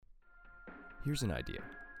Here's an idea.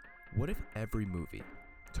 What if every movie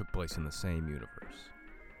took place in the same universe?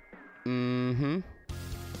 Mm-hmm.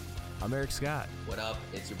 I'm Eric Scott. What up?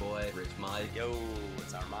 It's your boy, Rich Mike. Yo,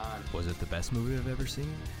 it's Armand. Was it the best movie I've ever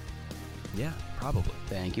seen? Yeah, probably.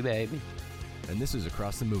 Thank you, baby. And this is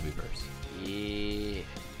Across the Movieverse. Yeah.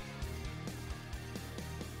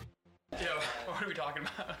 Yo, what are we talking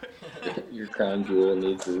about? Your crown jewel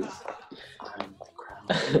needs this.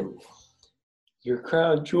 Your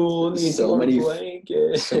crown jewel needs So more many-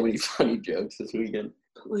 blanket. So many funny jokes this weekend.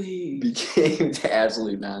 Please, Became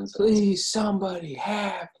absolute nonsense. please, somebody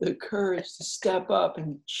have the courage to step up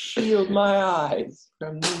and shield my eyes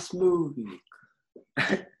from this movie.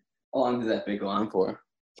 How long does that bit go on for?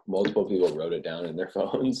 Multiple people wrote it down in their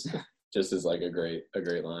phones, just as like a great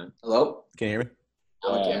line. Hello? Can you hear me?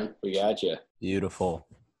 Okay. We got you. Beautiful.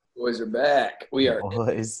 Boys are back. We are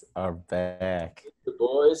Boys are back. the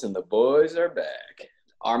boys, and the boys are back.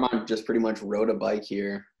 Armand just pretty much rode a bike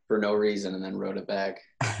here for no reason and then rode it back.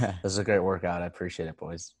 This is a great workout. I appreciate it,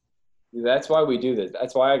 boys. That's why we do this.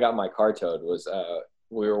 That's why I got my car towed. Was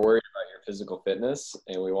we were worried about your physical fitness,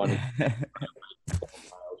 and we wanted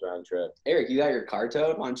miles round trip. Eric, you got your car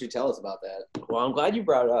towed? Why don't you tell us about that? Well, I'm glad you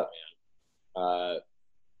brought it up, man.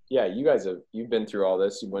 Yeah, you've been through all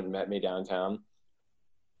this. You went and met me downtown.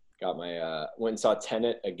 Got my went and saw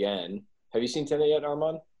Tenet again. Have you seen Tenet yet,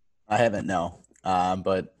 Armand? I haven't, no.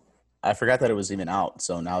 But I forgot that it was even out.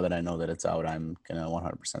 So now that I know that it's out, I'm going to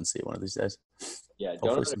 100% see it one of these days. Yeah,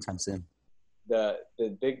 Hopefully sometime soon. The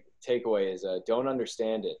big takeaway is don't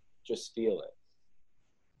understand it, just feel it.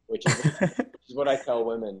 Which is what I tell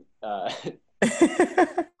women.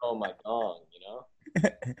 Oh my dong, you know.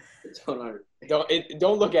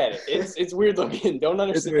 Don't look at it. It's weird looking. Don't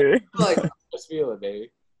understand. weird. Like, just feel it,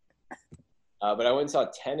 baby. But I went and saw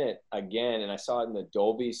Tenet again, and I saw it in the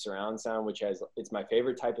Dolby surround sound, which it's my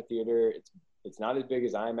favorite type of theater. It's not as big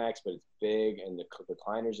as IMAX, but it's big, and the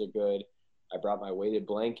recliners are good. I brought my weighted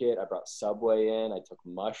blanket. I brought Subway in. I took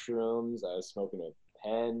mushrooms. I was smoking a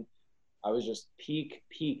pen. I was just peak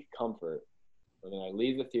comfort. And then I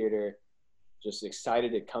leave the theater, just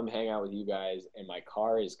excited to come hang out with you guys, and my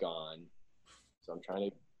car is gone. So I'm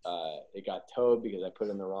trying to it got towed because I put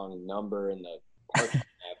in the wrong number in the parking app.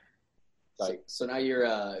 So now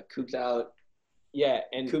you're cooped out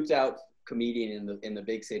comedian in the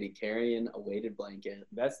big city carrying a weighted blanket.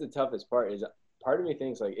 That's the toughest part. Is part of me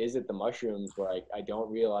thinks like, is it the mushrooms where I don't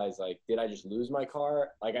realize, like, did I just lose my car?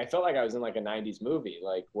 Like, I felt like I was in like a 90s movie,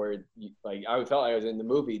 like where I felt like I was in the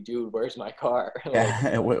movie, dude, where's my car?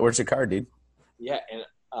 Like, Where's your car, dude? yeah, and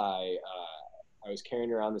I was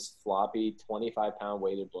carrying around this floppy 25-pound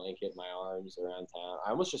weighted blanket in my arms around town. I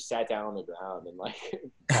almost just sat down on the ground and like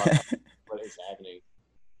what is happening?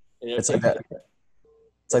 And It's like that.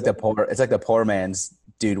 It's like the poor man's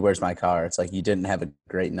dude. Where's my car? It's like you didn't have a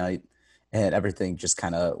great night, and everything just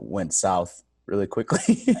kind of went south really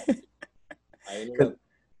quickly. I ended up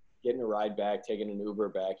getting a ride back, taking an Uber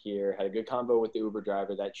back here. Had a good combo with the Uber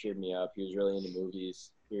driver. That cheered me up. He was really into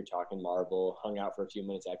movies. We were talking Marvel. Hung out for a few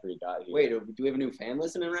minutes after he got here. Wait, do we have a new fan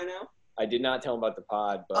listening right now? I did not tell him about the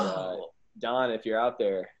pod, but Don, if you're out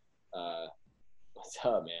there, what's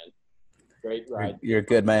up, man? Great ride. You're a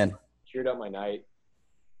good man. Cheered up my night.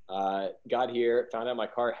 Got here, found out my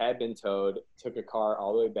car had been towed, took a car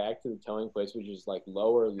all the way back to the towing place, which is like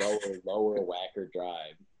lower Wacker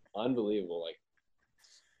Drive. Unbelievable. Like,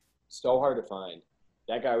 so hard to find.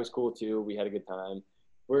 That guy was cool too. We had a good time.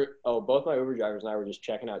 Both my Uber drivers and I were just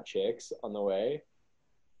checking out chicks on the way.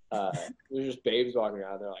 There's just babes walking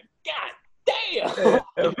around. They're like, God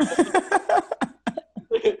damn!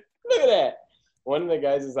 Look at that. One of the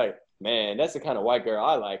guys is like, man, that's the kind of white girl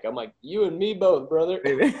I like. I'm like, you and me both, brother.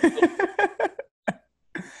 That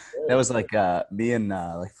was like me and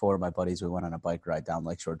like four of my buddies. We went on a bike ride down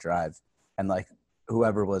Lakeshore Drive, and like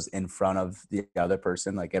whoever was in front of the other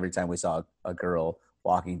person, like every time we saw a girl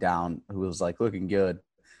walking down who was like looking good,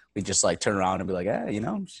 we just like turn around and be like, hey, you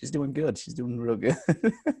know, she's doing good. She's doing real good.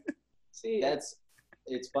 See, it's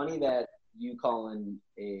funny that you calling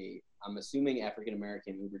I'm assuming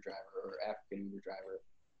African-American Uber driver or African Uber driver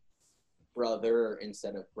brother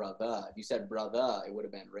instead of brother. If you said brother, it would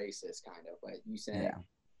have been racist kind of, but you said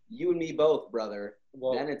you and me both, brother.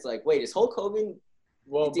 Well, then it's like, wait, is Hulk Hogan,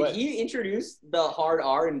 did he introduce the hard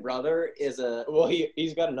R in brother he's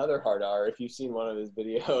got another hard R if you've seen one of his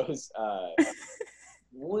videos.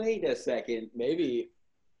 Wait a second. Maybe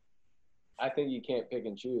I think you can't pick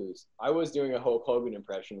and choose. I was doing a Hulk Hogan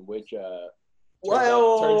impression, which turns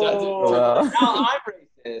out now I'm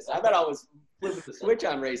racist. I thought I was flipping the switch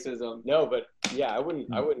on racism. No, but yeah, I wouldn't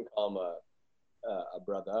call him a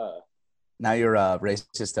brother. Now you're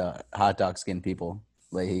racist to hot dog skin people,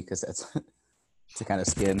 Leahy, because that's the kind of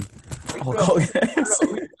skin. Hulk Hogan.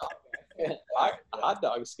 Hot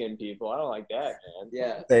dog skin people. I don't like that, man.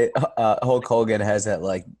 Yeah. Hulk Hogan has that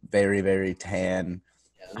like very, very tan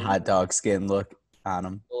Yeah. hot dog skin look on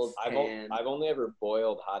him. Old tan. I've only ever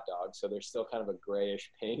boiled hot dogs, so they're still kind of a grayish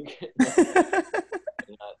pink. They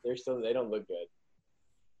don't look good.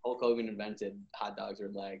 Hulk Hogan invented hot dogs or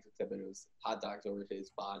legs, except that it was hot dogs over his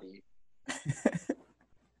body. The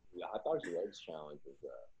hot dogs or legs challenge was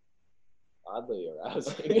oddly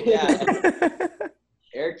arousing. Yeah.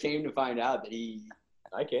 Eric came to find out that he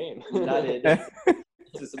I came. nutted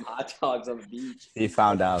to some hot dogs on the beach. He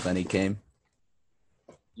found out, then he came.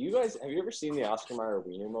 You guys, have you ever seen the Oscar Mayer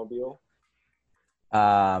Wienermobile?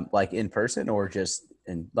 Like in person or just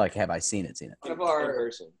in like have I seen it? One of In our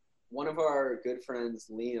person. one of our good friends,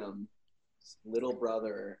 Liam's little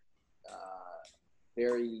brother,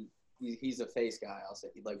 he's a face guy. I'll say,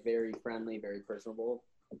 like very friendly, very personable.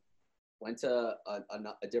 Went to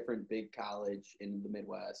a different big college in the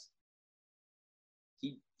Midwest.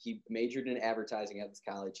 He majored in advertising at this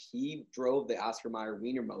college. He drove the Oscar Mayer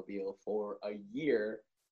Wienermobile for a year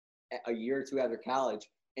or two after college,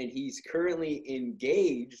 and he's currently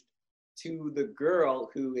engaged to the girl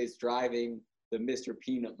who is driving the Mr.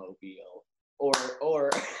 Peanut Mobile. Or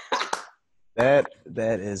That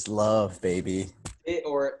is love, baby.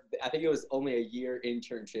 or I think it was only a year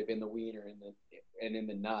internship in the wiener and in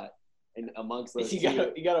the nut. And amongst those You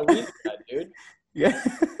two, got a wiener nut, dude. Yeah.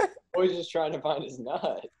 Boy's just trying to find his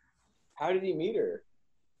nut. How did he meet her?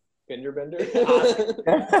 Fender bender?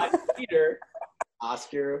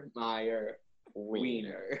 Oscar Mayer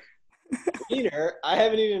Wiener. Wiener? I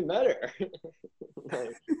haven't even met her.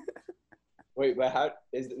 Like, wait, but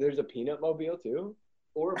there's a peanut mobile too?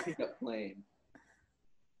 Or a peanut plane.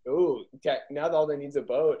 Ooh, now all they need is a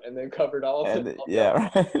boat and then covered all of it. Yeah,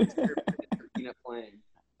 right. Peanut plane.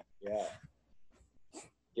 Yeah.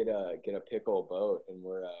 Get a pickle boat and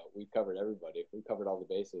we covered everybody. We covered all the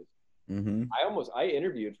bases. Mm-hmm. I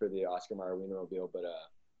interviewed for the Oscar Mayer Wienermobile, but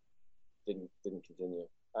didn't continue.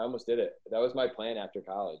 I almost did it. That was my plan after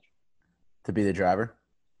college. To be the driver.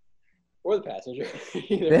 Or the passenger.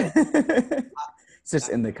 It's just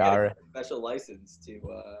in the car. Special license to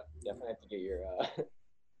Definitely have to get your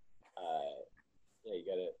yeah, you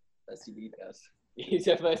got it. STD test. You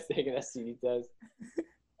definitely have to take an STD test.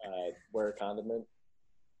 Wear a condiment.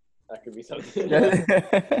 That could be something.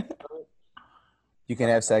 You can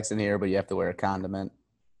have sex in here, but you have to wear a condiment.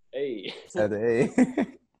 Hey. Said, hey.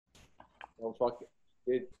 Well, fuck.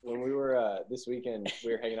 Dude, when we were this weekend,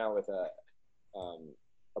 we were hanging out with a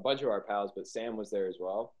bunch of our pals, but Sam was there as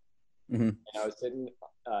well. Mm-hmm. And I was sitting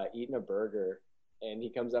eating a burger, and he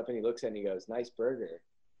comes up and he looks at it and he goes, "Nice burger.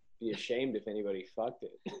 Be ashamed if anybody fucked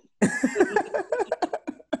it."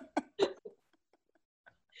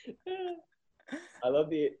 I love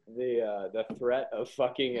the threat of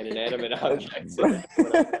fucking an inanimate object.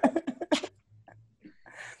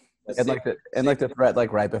 And like the threat,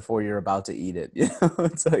 like right before you're about to eat it, you know,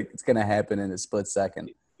 it's like it's gonna happen in a split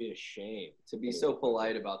second. Be ashamed. To be so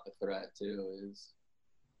polite about the threat too is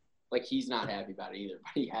like he's not happy about it either,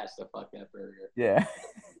 but he has to fuck that burger. Yeah.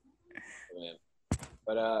 Man.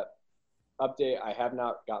 But update, I have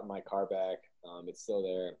not gotten my car back. It's still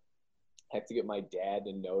there. I have to get my dad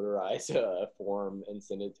to notarize a form and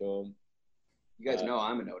send it to him. You guys know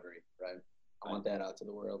I'm a notary, right? I want that out to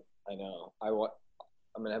the world. I know.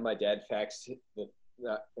 I'm gonna have my dad fax that.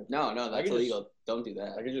 No, that's illegal. Don't do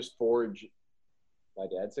that. I could just forge my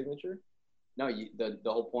dad's signature. No, the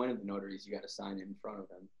whole point of the notary is you got to sign it in front of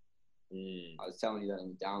him. I was telling you that in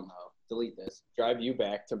the down low. Delete this. Drive you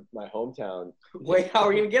back to my hometown. Wait, how are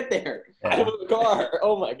we gonna get there? I have a car.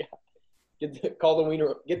 Oh my god. Call the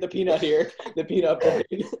wiener. Get the peanut here. The peanut plane.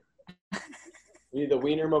 We need the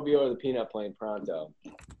Wienermobile or the peanut plane pronto.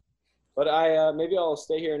 But maybe I'll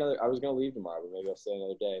stay here I was gonna leave tomorrow, but maybe I'll stay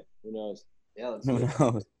another day. Who knows? Yeah, let's Who do it.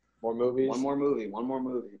 knows? More movies. One more movie.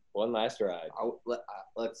 One last ride.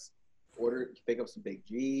 Let's pick up some big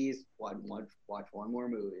G's. Watch one more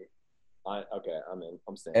movie. Okay, I'm in.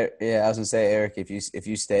 I'm staying. Yeah, I was gonna say, Eric, if you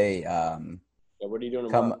stay, Yeah, what are you doing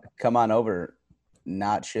tomorrow? come on over.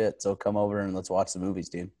 Not shit. So come over and let's watch the movies,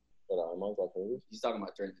 dude. Hold on, I'm on top of movies. He's talking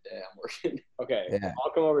about during the day. I'm working. Okay, Yeah.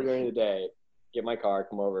 I'll come over during the day. Get my car.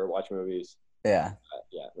 Come over. Watch movies. Yeah.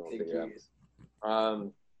 Yeah. Then we'll Big figure it G's.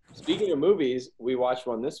 out. Speaking of movies, we watched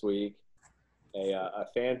one this week. A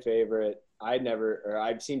fan favorite.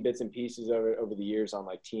 I've seen bits and pieces of it over the years on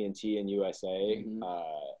like TNT and USA. Mhm.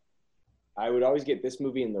 I would always get this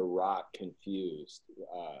movie and The Rock confused.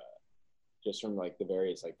 just from like the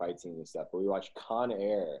various like fight scenes and stuff. But we watched Con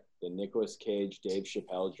Air, the Nicolas Cage, Dave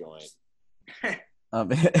Chappelle joint. Um,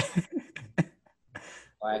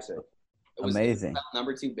 Classic. It was Amazing.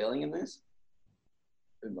 number 2 billing in this.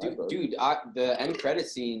 In my book. Dude, the end credit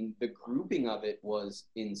scene, the grouping of it was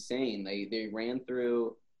insane. They ran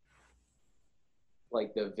through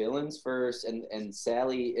like the villains first, and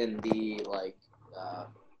Sally and the like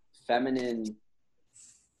feminine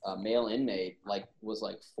male inmate like was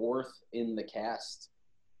like 4th in the cast.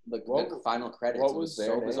 Like the final credits. What it was so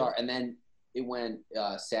their bizarre. name? And then it went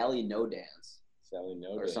Sally No Dance Sally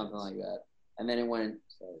No or Dance. something like that. And then it went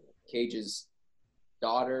Sally No Dance. Cage's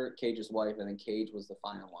daughter, Cage's wife, and then Cage was the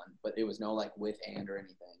final one. But it was no like with and or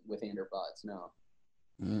anything, with and or buts. No.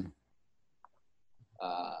 Mm.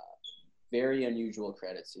 Very unusual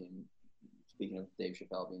credit scene. Speaking of Dave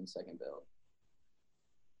Chappelle being second bill.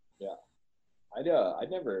 I'd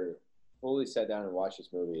never fully sat down and watched this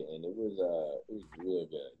movie, and it was really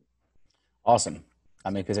good. Awesome. I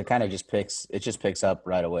mean, because it kind of just picks up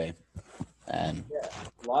right away, and Yeah,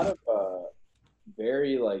 a lot of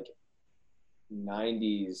very like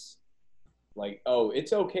 90s, like, oh,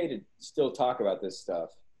 it's okay to still talk about this stuff.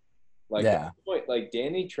 Like, Yeah. like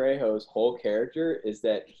Danny Trejo's whole character is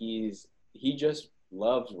that he just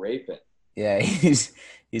loves raping. yeah, he's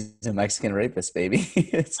a Mexican rapist, baby.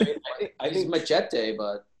 I He's think machete,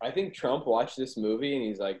 but I think Trump watched this movie and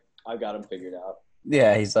he's like, I got him figured out.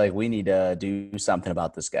 Yeah, he's like, we need to do something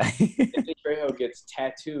about this guy. Danny Trejo gets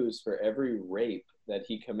tattoos for every rape that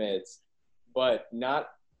he commits, but not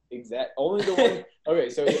exact. Only the one. Okay,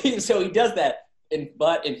 so so he does that.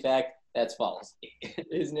 But in fact, that's false.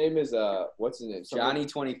 his name is what's his name? Johnny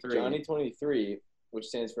 23. Johnny 23, which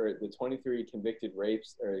stands for the 23 convicted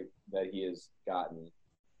rapes that he has gotten,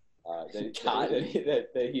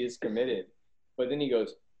 that he has committed. But then he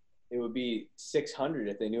goes, it would be 600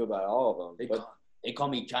 if they knew about all of them. They call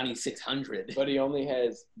me Johnny 600. But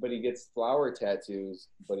he gets flower tattoos,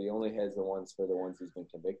 but he only has the ones for the ones he's been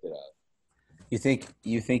convicted of. You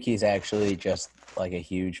think he's actually just like a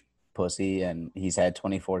huge pussy, and he's had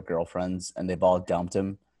 24 girlfriends, and they've all dumped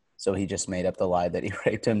him, so he just made up the lie that he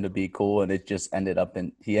raped him to be cool, and it just ended up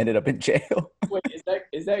in jail. Wait,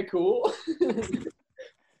 is that cool?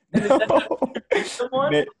 No.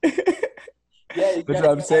 Someone? Yeah, That's what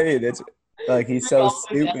I'm saying. It's like he's so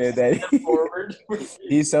stupid that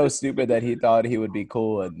he's so stupid that he thought he would be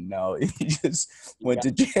cool, and no, he just went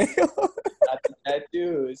to jail. Got the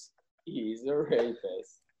tattoos. He's a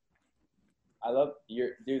rapist. I love your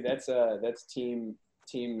dude. That's team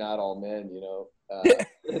not all men. You know.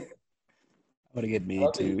 I'm gonna get me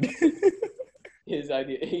too. His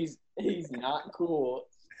idea. He's not cool,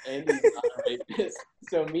 and he's not a rapist.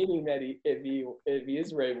 So meaning that if he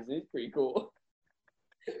is a rapist, he's pretty cool.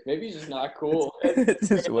 Maybe he's just not cool. It's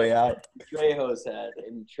just way out. Trejo's head.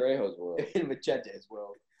 In Trejo's world. In Machete's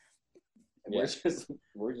world. And Yeah.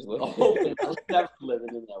 we're just living. never living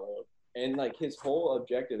in that world. And like his whole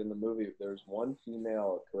objective in the movie, there's one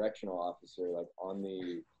female correctional officer like on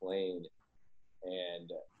the plane,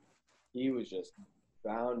 and he was just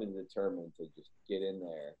bound and determined to just get in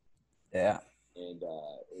there. Yeah. And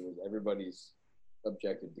it was everybody's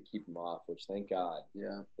objective to keep him off, which thank God,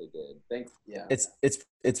 Yeah. they did.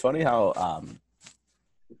 It's funny how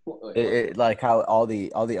like how all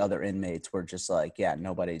the other inmates were just like, yeah,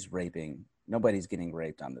 nobody's getting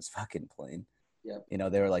raped on this fucking plane. Yep. You know,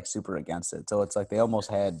 they were like super against it. So it's like they almost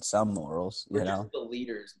had some morals, We're you know? just the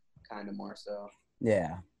leaders, kind of more so.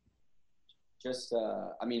 Yeah. Just,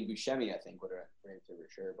 I mean, Buscemi, I think, would have raped her for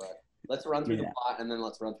sure. But let's run through the plot, and then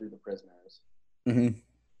let's run through the prisoners. Mm-hmm.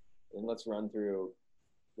 And let's run through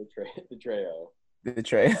the Trejo. The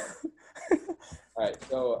tray. All right,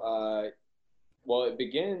 so well, it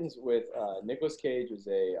begins with Nicolas Cage is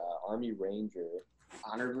a Army Ranger.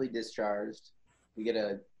 Honorably discharged. We get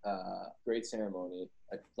a Great ceremony.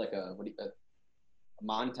 a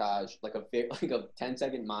montage, like a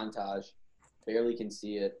 10-second montage, barely can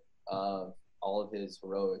see it, of all of his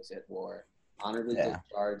heroics at war. Honorably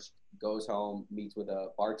discharged, goes home, meets with a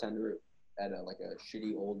bartender at a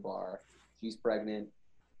shitty old bar. She's pregnant,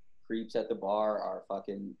 creeps at the bar, are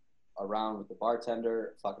fucking around with the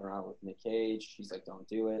bartender, fucking around with Nick Cage. She's like, don't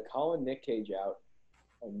do it. Calling Nick Cage out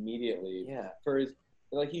immediately. Yeah. For his,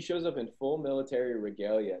 like, he shows up in full military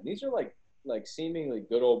regalia. These are like seemingly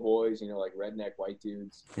good old boys, you know, like redneck white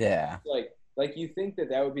dudes. Yeah. Like you think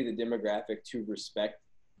that would be the demographic to respect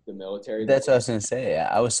the military. That's what I was gonna say.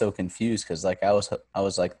 I was so confused because like I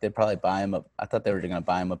was like they'd probably buy him I thought they were gonna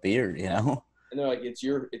buy him a beer, you know? And they're like, it's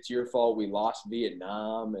your fault. We lost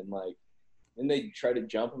Vietnam, and like, then they try to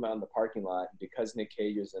jump him out in the parking lot because Nick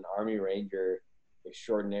Cage is an Army Ranger.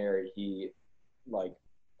 extraordinaire. He like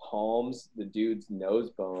palms the dude's nose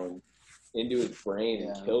bone into his brain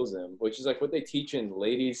and kills him, which is like what they teach in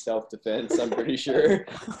ladies self-defense, I'm pretty sure.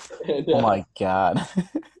 And, Oh my god.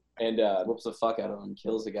 and Whoops the fuck out of him,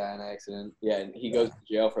 kills the guy on accident. yeah, and he goes to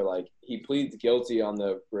jail for like he pleads guilty on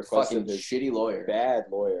the request Fucking of his shitty lawyer. bad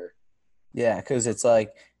lawyer. Yeah, because it's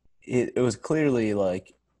like it was clearly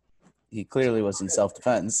like he clearly was in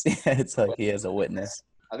self-defense. It's like he has a witness.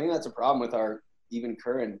 I think that's a problem with our even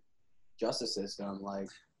current justice system. Like,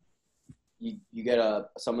 you get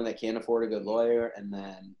someone that can't afford a good lawyer, and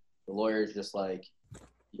then the lawyer is just like,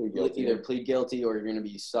 either plead guilty or you're gonna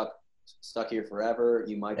be stuck here forever.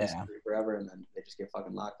 You might be stuck here forever, and then they just get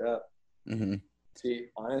fucking locked up. Mm-hmm. See,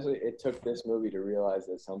 honestly, it took this movie to realize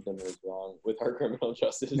that something was wrong with our criminal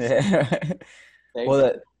justice. Yeah.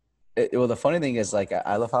 Well, the funny thing is, like,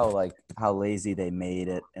 I love how lazy they made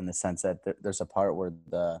it in the sense that there's a part where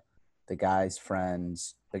the guy's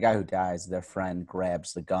friends, the guy who dies, their friend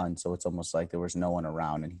grabs the gun, so it's almost like there was no one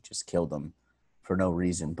around and he just killed him for no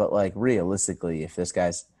reason. But like realistically, if this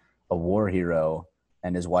guy's a war hero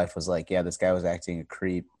and his wife was like, yeah, this guy was acting a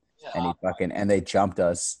creep, and they jumped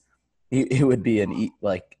us, it would be an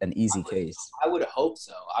easy case. I would hope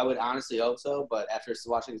so. I would honestly hope so. But after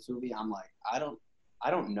watching this movie, I'm like, I don't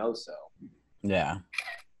know so. Yeah.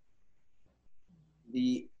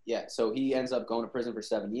 So he ends up going to prison for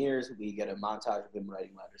 7 years. We get a montage of him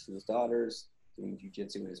writing letters to his daughters, doing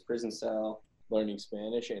jiu-jitsu in his prison cell, learning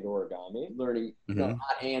Spanish and origami. No, not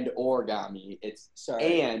and origami. It's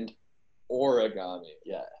and origami.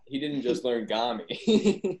 Yeah. He didn't just learn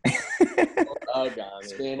gami. Origami.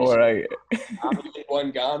 Spanish. All right.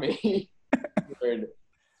 One gami. He learned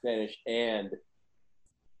Spanish and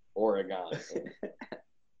origami.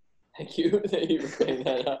 Thank you for bringing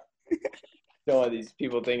that up. No, these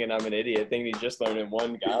people thinking I'm an idiot, thinking he's just learning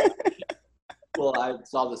one gami. Well, I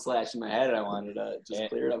saw the slash in my head and I wanted to just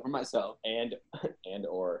clear it up for myself. And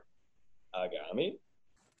or agami.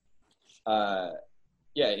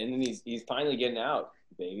 Yeah, and then he's finally getting out,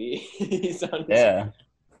 baby. He's on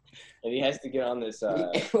and he has to get on this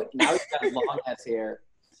now he's got long ass hair.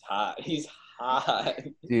 He's hot.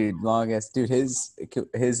 Dude, long ass dude, his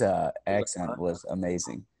accent was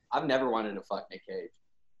amazing. I've never wanted to fuck Nick Cage.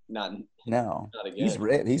 Not He's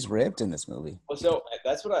again. He's ripped in this movie. Well, so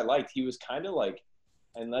that's what I liked. He was kind of like,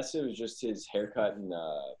 unless it was just his haircut and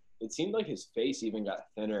it seemed like his face even got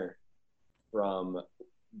thinner from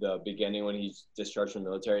the beginning when he's discharged from the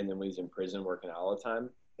military and then when he's in prison working out all the time.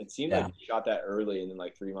 It seemed like he shot that early and then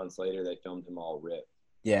like 3 months later they filmed him all ripped.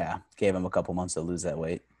 Yeah, gave him a couple months to lose that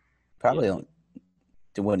weight. Probably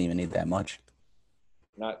wouldn't even need that much.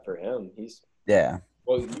 Not for him. He's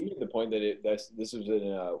Well, you made the point that this was in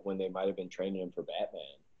when they might have been training him for Batman,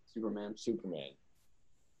 Superman.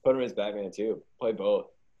 Put him as Batman too. Play both.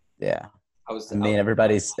 Yeah.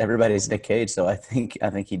 Everybody's Nick Cage, so I think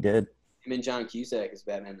he did. Him and John Cusack as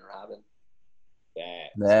Batman and Robin.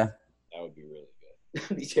 That would be really good.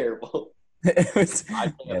 That'd be terrible. It'd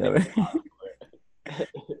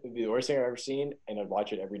be the worst thing I've ever seen, and I'd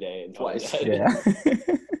watch it every day and twice. Yeah.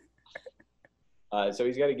 So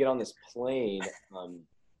he's got to get on this plane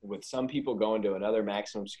with some people going to another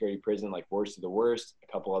maximum security prison, like worst of the worst.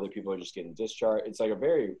 A couple other people are just getting discharged. It's like a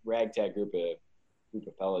very ragtag group of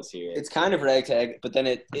fellas here. It's kind of ragtag, but then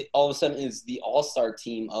it all of a sudden is the all-star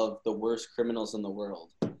team of the worst criminals in the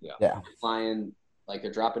world. Yeah. Flying, like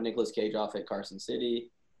they're dropping Nicolas Cage off at Carson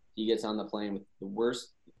City. He gets on the plane with the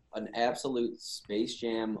worst, an absolute Space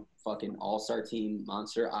Jam fucking all-star team,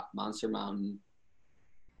 Monster Mountain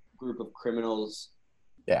group of criminals.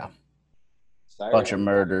 Yeah. Bunch of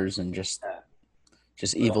murders and just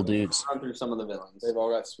evil dudes. Run through some of the villains. They've all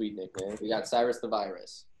got sweet nicknames. We got Cyrus the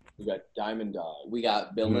Virus. We got Diamond Dog. We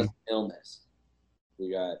got Illness.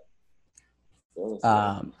 We got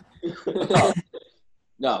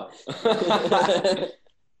No.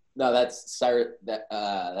 No, that's Cyrus.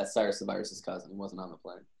 That's Cyrus the Virus's cousin. He wasn't on the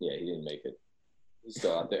plane. Yeah, he didn't make it. He's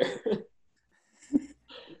still out there.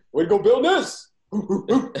 Way to go, Bill Ness!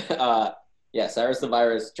 Cyrus the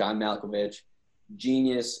Virus, John Malkovich,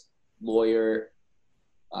 genius, lawyer,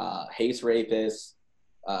 hates rapists,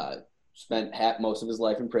 spent most of his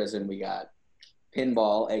life in prison. We got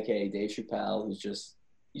Pinball, aka Dave Chappelle, he's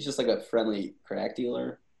just like a friendly crack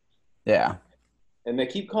dealer. Yeah. And they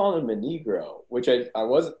keep calling him a Negro, which I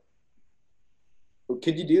wasn't.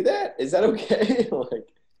 Could you do that? Is that okay?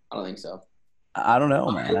 I don't think so. I don't know,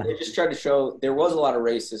 man. They just tried to show there was a lot of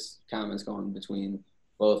racist comments going between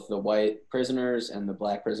both the white prisoners and the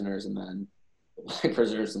black prisoners, and then the black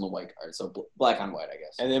prisoners and the white guards. So black on white, I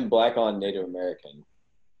guess. And then black on Native American.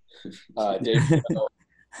 Dave Chappelle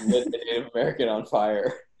lit the Native American on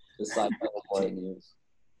fire. Just like continues.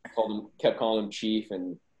 Kept calling him chief,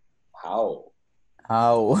 and how?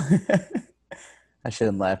 I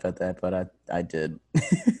shouldn't laugh at that, but I did.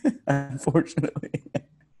 Unfortunately.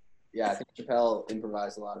 Yeah, I think Chappelle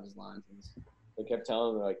improvised a lot of his lines. They kept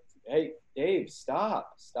telling him, like, hey, Dave,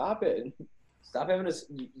 stop it. Stop having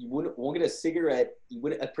you won't get a cigarette.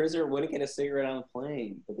 A prisoner wouldn't get a cigarette on a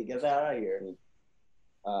plane, but they get that out of here.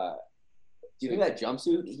 Do you think that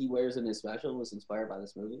jumpsuit he wears in his special was inspired by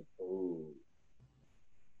this movie? Ooh,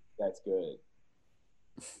 that's good.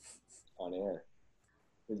 On air.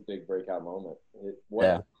 His big breakout moment.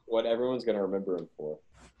 What everyone's going to remember him for.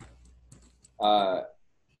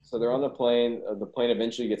 So they're on the plane. The plane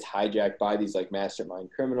eventually gets hijacked by these like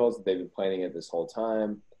mastermind criminals. They've been planning it this whole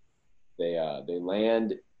time. They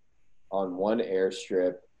land on one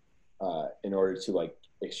airstrip in order to like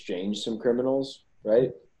exchange some criminals,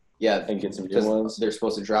 right? Yeah, and get some new ones. They're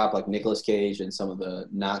supposed to drop like Nicolas Cage and some of the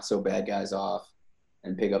not so bad guys off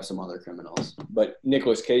and pick up some other criminals. But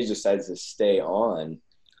Nicolas Cage decides to stay on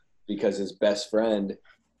because his best friend,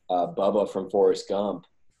 Bubba from Forrest Gump,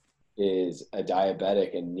 is a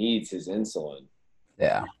diabetic and needs his insulin.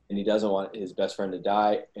 Yeah. And he doesn't want his best friend to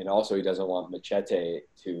die, and also he doesn't want Machete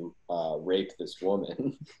to rape this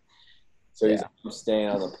woman. So he's staying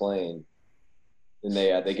on the plane. And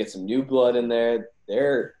they get some new blood in there.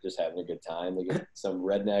 They're just having a good time. They get some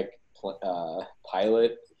redneck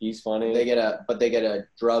pilot. He's funny. They get a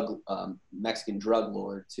Mexican drug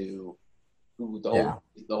lord who the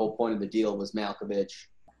whole point of the deal was Malkovich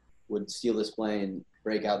would steal this plane,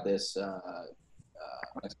 break out this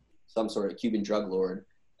some sort of Cuban drug lord,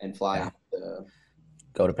 and fly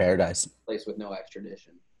go to paradise. Place with no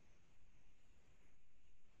extradition.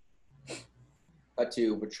 Cut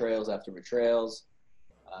to betrayals after betrayals.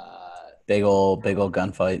 Big old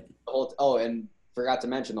gunfight. And forgot to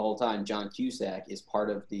mention the whole time, John Cusack is part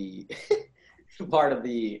of the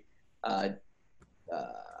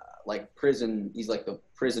like prison. He's like the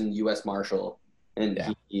prison U.S. Marshal, and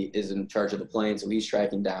he is in charge of the plane. So he's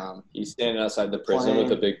tracking down. He's standing outside the prison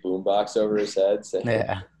with a big boombox over his head, saying,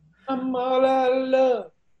 "Yeah, I'm all out of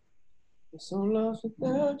love. I'm so lost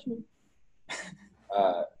without you."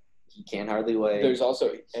 He can't hardly wait. There's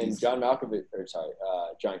also John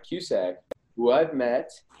Cusack, who I've met.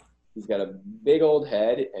 He's got a big old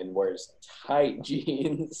head and wears tight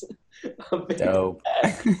jeans. Dope.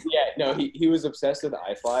 Yeah, no, he was obsessed with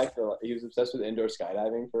iFly. He was obsessed with indoor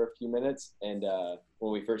skydiving for a few minutes. And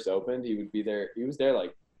when we first opened, he would be there. He was there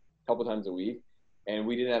like a couple times a week. And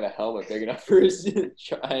we didn't have a helmet big enough for his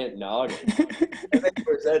giant noggin.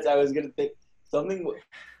 I was going to think something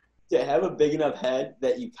to have a big enough head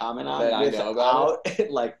that you comment on that I know about it.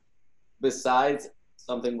 Like besides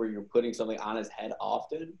something where you're putting something on his head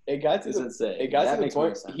often. It got to the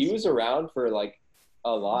point he was around for like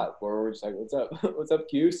a lot where we're just like, "What's up? What's up,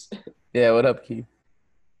 Cuse?" Yeah, what up, Q?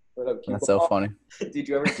 What up, Q? That's so funny. Did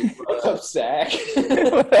you ever do What's up, Sack?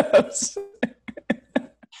 What up?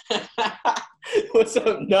 What's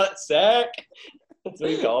up, Nut Sack? That's what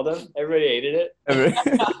he called him. Everybody hated it.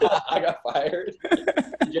 I got fired.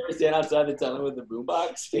 Did you ever stand outside the tunnel with the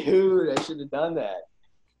boombox? Dude, I should have done that.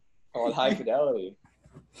 Called High Fidelity.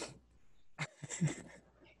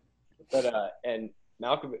 But and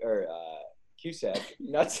Malcolm or Cusack,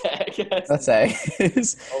 Nutsack,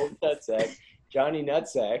 old Nutsack, Johnny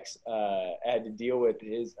Nutsacks had to deal with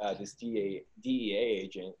his this DEA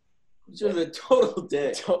agent. Just a total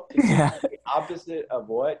dick. Yeah. The opposite of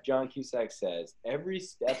what John Cusack says every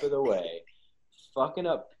step of the way, fucking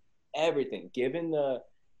up everything. Given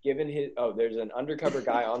his there's an undercover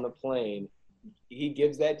guy on the plane. He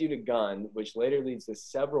gives that dude a gun, which later leads to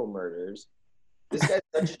several murders. This guy's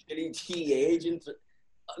such a shitty DEA agent.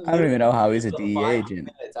 I don't even know how he's a DEA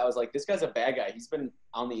agent. I was like, this guy's a bad guy. He's been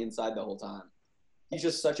on the inside the whole time. He's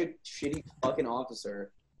just such a shitty fucking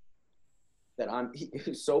officer that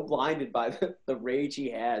he's so blinded by the rage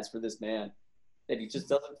he has for this man that he just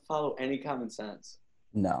doesn't follow any common sense.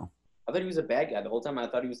 No. I thought he was a bad guy the whole time. I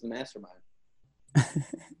thought he was the mastermind.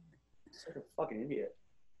 Such a fucking idiot.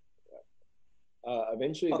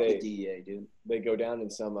 Eventually, the DEA, dude. They go down in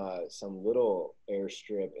some little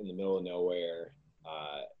airstrip in the middle of nowhere,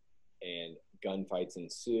 and gunfights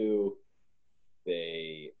ensue.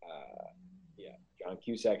 John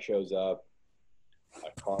Cusack shows up.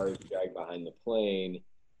 A car is dragged behind the plane,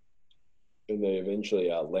 and they eventually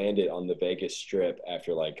land it on the Vegas Strip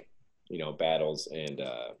after battles and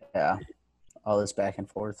all this back and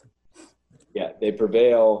forth. Yeah, they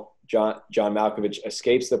prevail. John Malkovich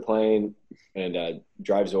escapes the plane and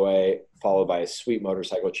drives away, followed by a sweet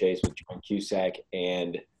motorcycle chase with John Cusack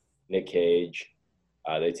and Nick Cage.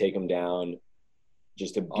 They take him down.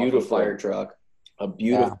 Just a Off a beautiful fire truck. a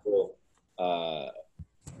beautiful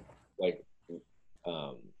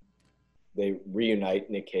they reunite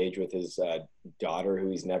Nick Cage with his daughter who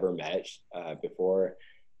he's never met before,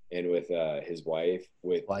 and with his wife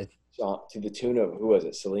to the tune of, who was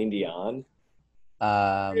it, Celine Dion.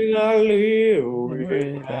 Without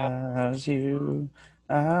you,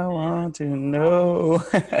 I want to know.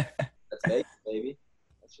 That's Vegas, baby.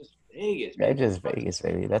 That's just Vegas. That's just Vegas,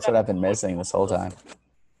 baby. That's what I've been missing this whole time.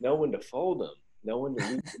 No one to fold him. No one to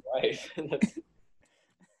leave his wife.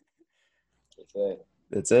 That's it.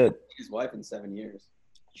 That's it. His wife in 7 years.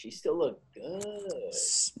 She still looked good.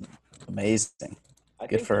 It's amazing. I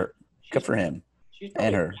Good think for him. She's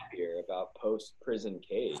and probably her. happier about post-prison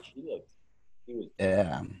Cage. He was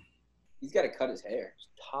Yeah. He's got to cut his hair.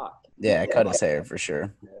 top. Yeah, cut his hair for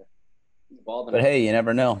sure. He's balding. But hey, you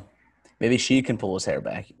never know. Maybe she can pull his hair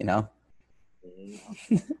back, you know?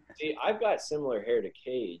 Mhm. See, I've got similar hair to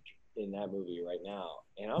Cage in that movie right now,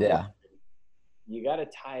 and I'm Yeah. wondering, you got to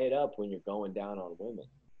tie it up when you're going down on women.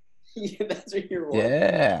 Yeah, that's what you're wanting.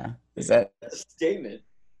 Yeah. Is that That's a statement.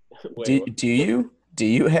 Wait, do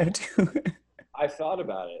you have to? I thought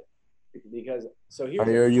about it because Are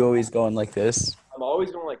you always going like this? I'm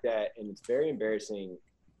always going like that, and it's very embarrassing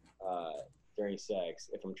during sex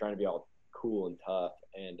if I'm trying to be all cool and tough,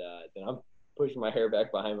 and then I'm pushing my hair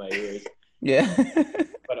back behind my ears. Yeah.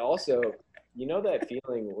 But also, you know that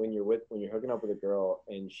feeling when you're hooking up with a girl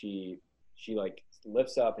and she like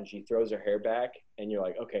lifts up and she throws her hair back, and you're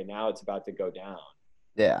like, okay, now it's about to go down.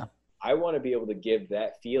 Yeah. I want to be able to give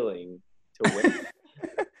that feeling to women.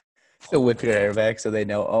 To whip your hair back so they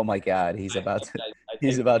know, oh my God, he's about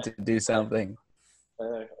to do something.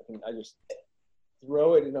 I just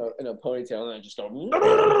throw it in a ponytail and I just go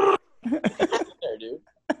there, dude.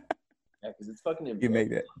 Yeah, because it's fucking You embarrassing.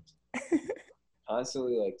 make it.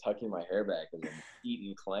 Constantly like tucking my hair back and then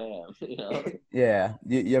eating clam, you know. Yeah.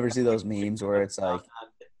 You ever see those memes where it's like,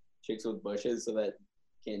 Chicks with bushes so that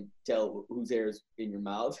you can't tell whose hair is in your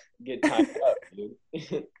mouth. Get tied up, dude.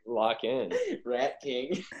 Lock in. Rat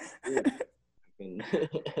King. Dude,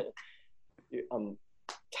 I'm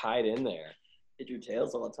tied in there. Get your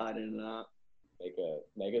tails all tied in and out. Make a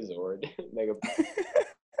Megazord. Mega.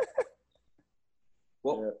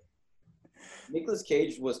 Well, Yeah. Nicolas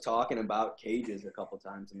Cage was talking about cages a couple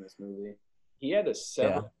times in this movie. He had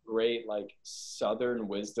several great like Southern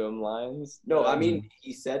wisdom lines. No, I mean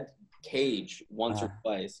he said cage once or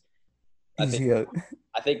twice. I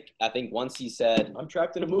think once he said I'm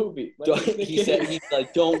trapped in a movie. he's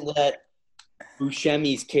like, don't let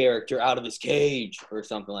Buscemi's character out of his cage or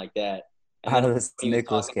something like that. And out then of this he was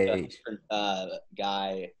Nicolas talking to a Cage. different,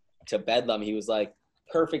 guy to Bedlam, he was like,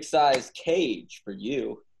 perfect size cage for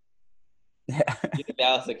you. Yeah. You think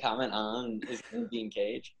that was a comment on his being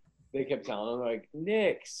Cage? They kept telling him like,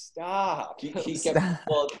 Nick, stop. He kept, Stop.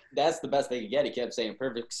 well, that's the best they could get. He kept saying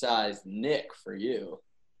perfect size Nick for you.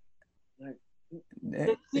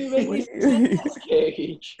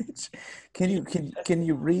 Cage. Can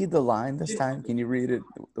you read the line this time? Can you read it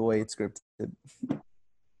the way it's scripted?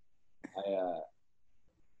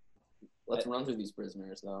 Let's run through these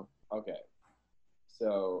prisoners though. Okay.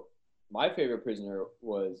 So my favorite prisoner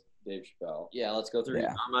was Dave Chappelle. Yeah, let's go through.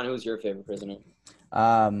 Yeah. Armand, who's your favorite prisoner?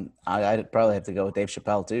 I'd probably have to go with Dave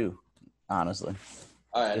Chappelle too, honestly.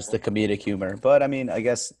 All right. Just the comedic humor. But I mean, I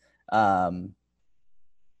guess I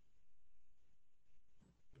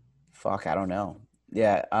don't know.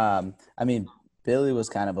 Yeah, I mean, Billy was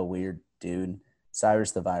kind of a weird dude.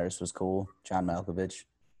 Cyrus the Virus was cool. John Malkovich.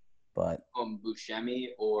 But Buscemi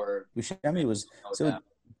or Buscemi was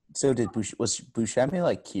was Buscemi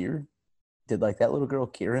like cured? Did like that little girl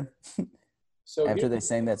cure him So after they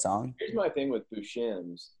sang that song? Here's my thing with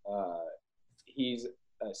Buscemi's. He's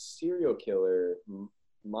a serial killer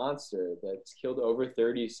monster that's killed over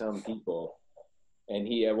 30-some people. And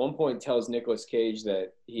he at one point tells Nicolas Cage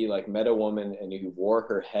that he like met a woman and he wore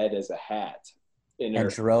her head as a hat. And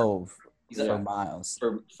drove He's for like, miles.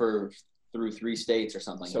 for through 3 states or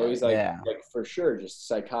something. So like he's that. like for sure just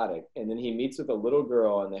psychotic. And then he meets with a little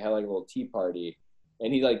girl and they have like a little tea party.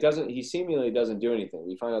 And he seemingly doesn't do anything.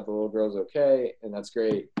 We find out the little girl's okay, and that's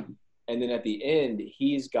great. And then at the end,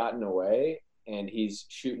 he's gotten away and he's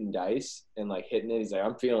shooting dice and like hitting it. He's like,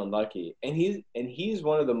 I'm feeling lucky. And he's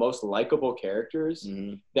one of the most likable characters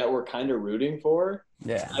that we're kind of rooting for.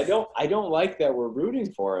 Yeah. I don't like that we're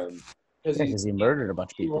rooting for him Because he murdered a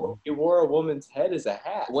bunch of people. He wore a woman's head as a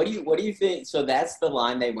hat. What do you think? So that's the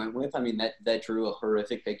line they went with. I mean, that drew a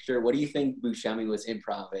horrific picture. What do you think Buscemi was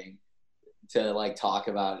improving to like talk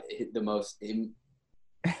about the most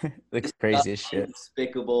The craziest shit.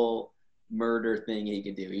 despicable murder thing he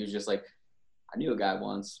could do. He was just like, I knew a guy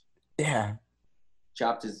once, Yeah.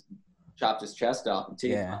 chopped his chest off and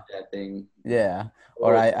teeth Yeah. off that thing. Yeah.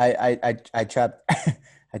 Or I chopped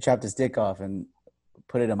I chopped his dick off and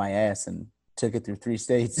put it in my ass and took it through 3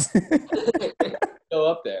 states. Go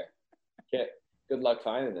up there. Okay. Good luck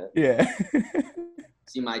finding it. Yeah.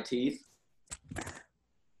 See my teeth?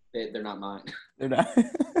 They're not mine. They're not.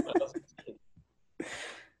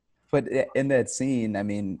 But in that scene, I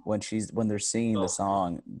mean, when they're singing the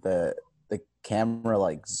song, the camera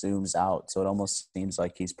like zooms out, so it almost seems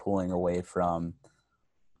like he's pulling away from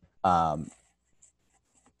the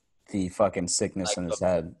fucking sickness in his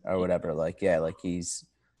head or whatever. Like, yeah, like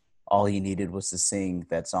all he needed was to sing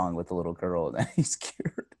that song with the little girl, and then he's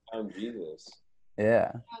cured. Oh, Jesus.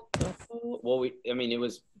 Yeah. Well, it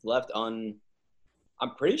was left on.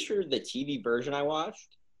 I'm pretty sure the TV version I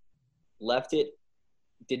watched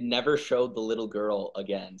never showed the little girl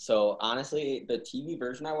again. So honestly, the TV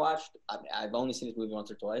version I watched, I've only seen this movie once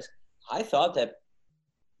or twice. I thought that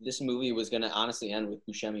this movie was gonna honestly end with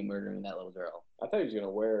Buscemi murdering that little girl. I thought he was going to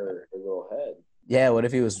wear her little head. Yeah. What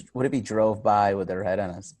if he drove by with her head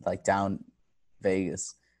on us, like down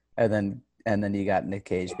Vegas, and then you got Nick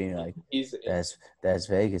Cage being like, "That's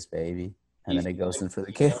Vegas, baby," and then he goes in for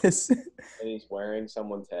the kiss. And he's wearing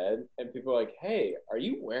someone's head, and people are like, "Hey, are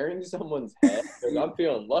you wearing someone's head? Because I'm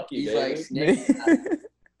feeling lucky, He's baby." like Snake.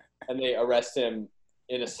 And they arrest him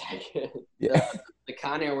in a second. Yeah. The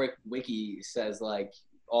Con Air wiki says like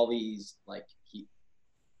all these like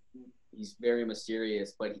he's very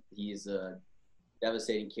mysterious, but he's a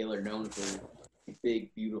devastating killer known for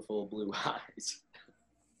big, beautiful blue eyes.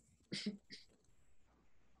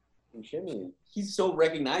 And Jimmy, He's so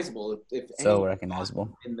recognizable. If So anyone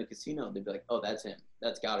recognizable. in the casino, they'd be like, "Oh, that's him.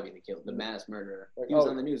 That's got to be the killer, the mass murderer." Like, He was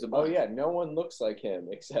on the news a oh bunch. yeah, no one looks like him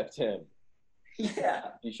except him.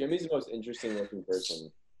 Yeah. Jimmy's the most interesting looking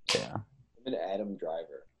person. Yeah. Even Adam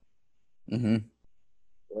Driver. Mm-hmm.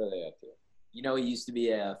 What are they up to? You know, he used to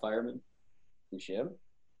be a fireman. Bushim?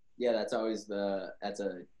 Yeah, that's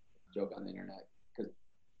a joke on the internet because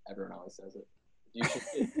everyone always says it. Yeah,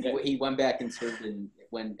 He went back and served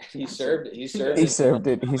when he served. He served. He served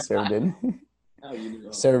it. Oh, you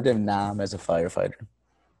knew. Served him Nam as a firefighter.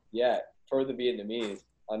 Yeah, for the Vietnamese.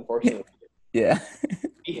 Unfortunately, Yeah.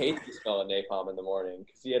 he hates the smell of napalm in the morning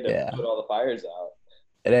because he had to Yeah. put all the fires out.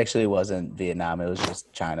 It actually wasn't Vietnam. It was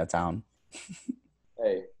just Chinatown.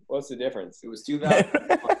 Hey, what's the difference? It was 2000.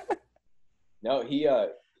 No,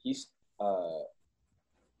 it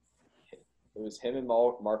was him and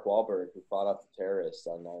Mark Wahlberg who fought off the terrorists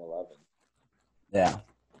on 9/11. Yeah.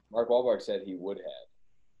 Mark Wahlberg said he would have.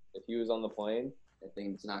 If he was on the plane. I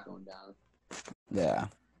think it's not going down. Yeah.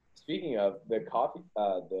 Speaking of the coffee,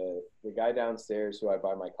 the guy downstairs who I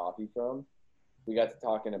buy my coffee from, we got to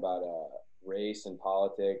talking about race and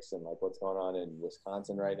politics and like what's going on in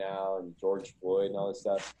Wisconsin right now and George Floyd and all this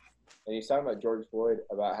stuff. And he's talking about George Floyd,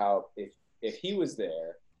 about how if he was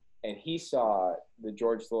there and he saw the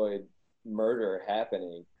George Floyd murder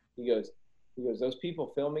happening, he goes, those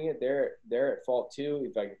people filming it, they're at fault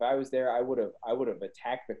too. If I was there, I would have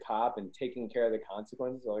attacked the cop and taken care of the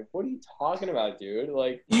consequences. I'm like, what are you talking about, dude?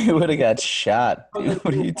 Like, You would have got shot. Dude.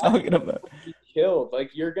 What are you talking about? killed.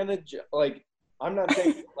 Like, you're gonna like. I'm not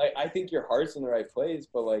saying like I think your heart's in the right place,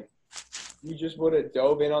 but like, you just would have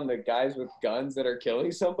dove in on the guys with guns that are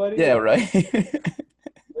killing somebody. Yeah, right.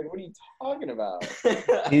 Like, what are you talking about?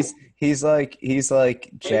 He's like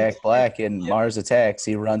Jack Black in Mars Attacks.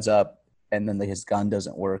 He runs up and then his gun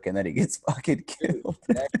doesn't work and then he gets fucking killed.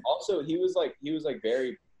 Also, he was like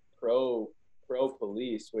very pro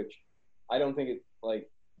police, which I don't think it like.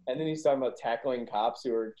 And then he's talking about tackling cops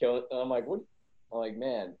who are killing. And I'm like, what? I'm like,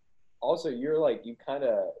 man. Also, you're like, you kind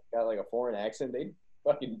of got like a foreign accent. They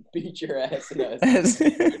fucking beat your ass in us.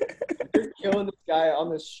 You're killing this guy on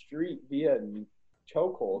the street via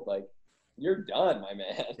chokehold. Like, you're done, my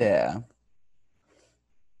man. Yeah.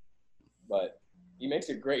 But he makes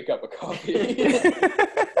a great cup of coffee.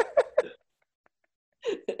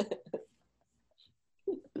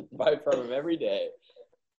 Buy from him every day.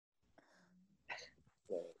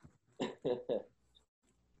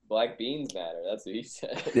 Black beans matter. That's what he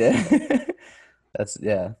said. Yeah. That's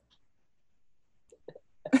yeah.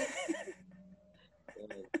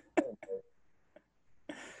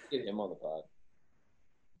 Get him on the pod.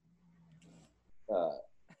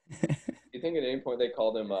 You think at any point they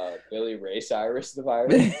called him Billy Ray Cyrus the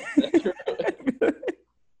virus?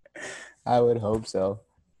 I would hope so.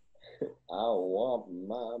 I want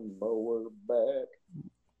my mower back.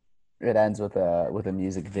 It ends with a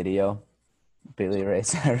music video Billy Ray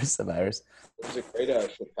Cyrus, the virus. There's a great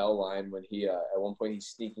Chappelle line when he at one point he's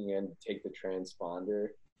sneaking in to take the transponder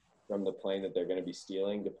from the plane that they're going to be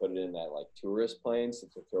stealing to put it in that like tourist plane so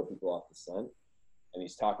to throw people off the scent. And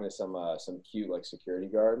he's talking to some cute like security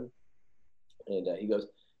guard, and he goes,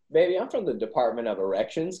 "Baby, I'm from the Department of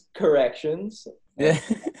Corrections." Yeah.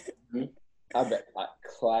 I bet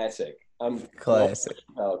classic. Classic.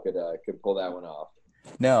 Could pull that one off.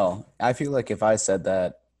 No, I feel like if I said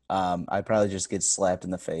that, I'd probably just get slapped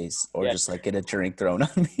in the face or Yeah. just like get a drink thrown on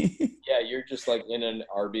me. Yeah, you're just like in an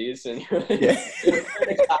Arby's and you're like, Yeah. In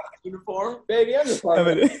a cop uniform. "Baby, I'm the I'm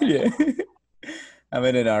Department." yeah. I'm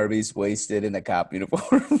in an Arby's, wasted in a cop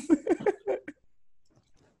uniform.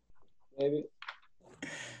 Maybe.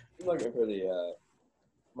 I'm looking for the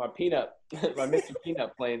my Mr.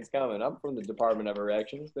 Peanut plane's coming. I'm from the Department of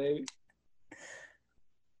Erections, baby.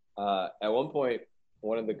 At one point,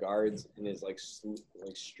 one of the guards in his like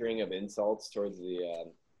string of insults towards the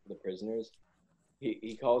prisoners,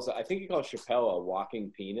 he calls Chappelle a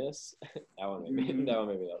walking penis. that one made me laugh.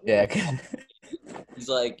 Yeah.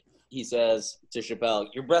 He says to Chappelle,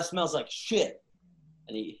 "Your breath smells like shit."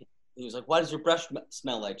 And he was like, "Why does your breath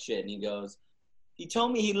smell like shit?" And he goes, "He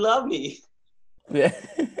told me he loved me." Yeah.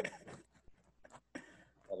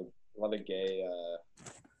 A lot of gay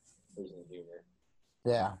prison humor.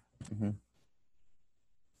 Yeah. Mm-hmm.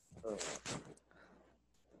 Oh.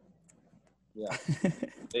 Yeah.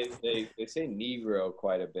 They say Negro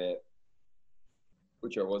quite a bit,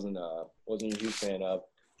 which I wasn't a huge fan of.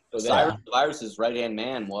 But then, Cyrus's right-hand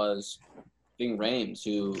man was Ving Rhames,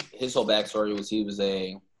 who his whole backstory was he was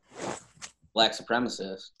a black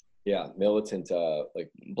supremacist. yeah, militant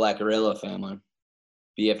Black Guerrilla family.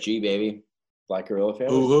 BFG, baby. Black Guerrilla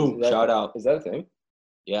family. Ooh, Is that- shout out. Is that a thing?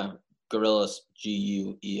 Yeah. Guerrillas,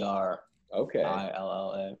 Guerilla. Okay.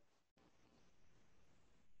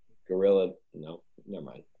 Guerrilla. No, never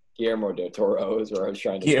mind. Guillermo del Toro is where I was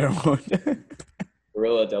trying to. Guillermo.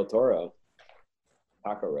 Guerrilla del Toro.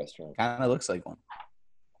 Taco restaurant. Kind of looks like one.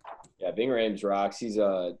 Yeah, Ving Rhames rocks. He's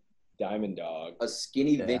a diamond dog. A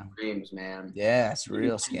skinny Yeah. Ving Rhames, man. Yeah, it's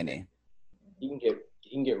real skinny. He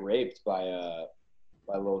can get raped by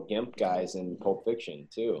little gimp guys in Pulp Fiction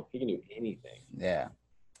too. He can do anything. Yeah.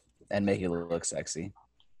 And make it look sexy.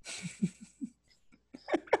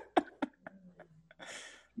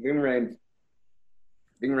 Ving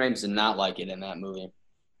Rhames did not like it in that movie.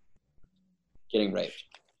 Getting raped.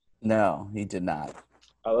 No, he did not.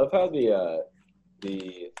 I love how the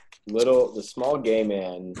small gay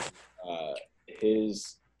man,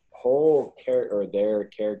 his whole their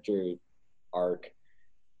character arc,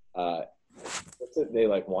 they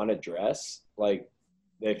like want a dress. Like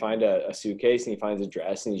they find a suitcase and he finds a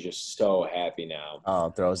dress and he's just so happy now. Oh,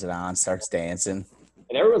 throws it on, starts dancing.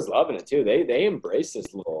 And everyone's loving it too. They embrace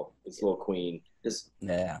this little queen. This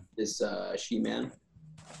she-man.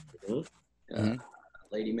 Mhm. Mhm.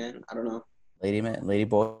 Lady man. I don't know. Lady man, lady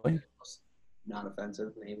boy. Not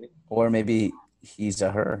offensive, maybe. Or maybe he's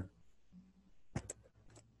a her.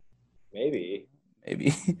 Maybe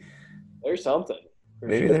Maybe. there's something. For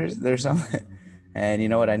Maybe sure. there's something. And you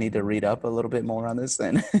know what? I need to read up a little bit more on this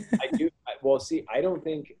then. I do. Well, see, I don't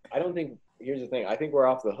think. Here's the thing. I think we're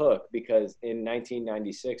off the hook because in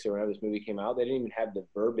 1996 or whenever this movie came out, they didn't even have the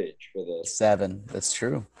verbiage for this. 7. That's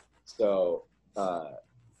true. So It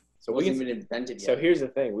we wasn't can. even invented yet. So here's the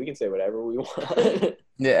thing. We can say whatever we want.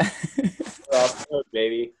 Yeah. We're off the hook,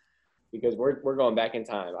 baby, because we're going back in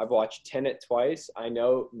time. I've watched Tenet twice. I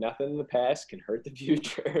know nothing in the past can hurt the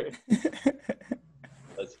future.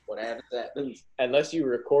 What happens? Unless you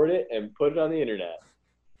record it and put it on the internet.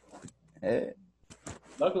 Eh,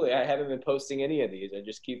 Luckily, I haven't been posting any of these. I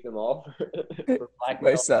just keep them all for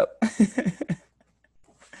blackmail. What's up?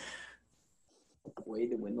 Way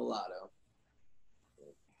to win the lotto.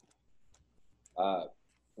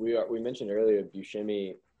 We mentioned earlier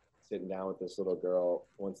Buscemi sitting down with this little girl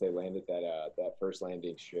once they landed that first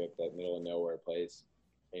landing strip, that middle of nowhere place,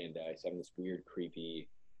 and he's having this weird, creepy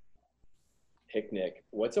picnic.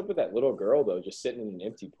 What's up with that little girl though, just sitting in an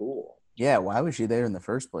empty pool? Yeah, why was she there in the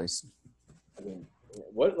first place? I mean,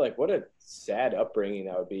 what a sad upbringing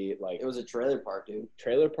that would be. Like It was a trailer park, dude.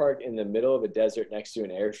 trailer park in the middle of a desert next to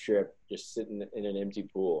an airstrip, just sitting in an empty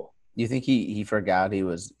pool. You think he forgot he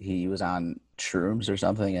was on shrooms or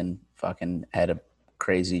something and fucking had a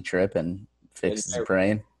crazy trip and fixed his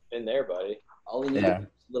brain? In there, buddy. All he needed Yeah. was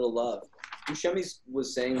a little love. Buscemi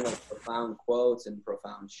was saying like profound quotes and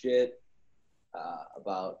profound shit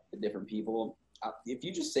about the different people. If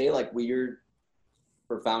you just say like weird,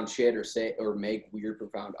 profound shit or make weird,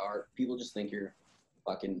 profound art, people just think you're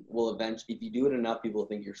fucking. Well, eventually, if you do it enough, people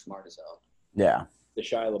think you're smart as hell. Yeah. The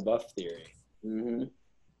Shia LaBeouf theory. Mm-hmm.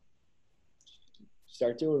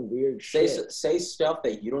 Start doing weird Say shit. say stuff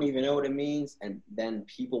that you don't even know what it means, and then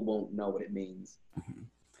people won't know what it means.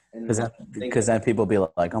 And Because then people be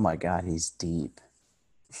like, oh my God, he's deep.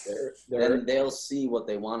 then they'll see what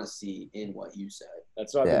they want to see in what you said.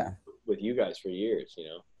 That's what I've Yeah. been with you guys for years, you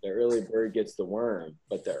know. The early bird gets the worm,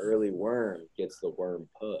 but the early worm gets the worm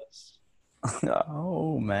puss.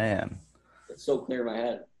 Oh, man. It's so clear in my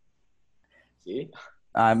head. See?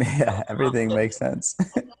 I mean, yeah, everything makes sense.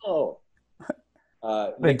 Oh.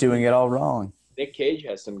 Been doing it all wrong. Nick Cage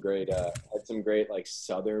has some great like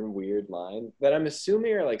Southern weird line that I'm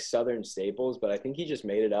assuming are like Southern staples, but I think he just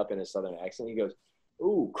made it up in a Southern accent. He goes,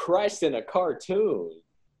 "Ooh, Christ in a cartoon,"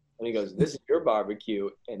 and he goes, "This is your barbecue,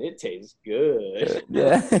 and it tastes good."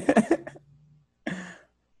 Yeah.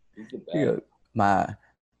 He's the He best. goes,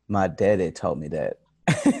 my daddy taught me that.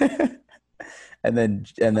 and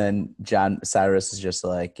then John Cyrus is just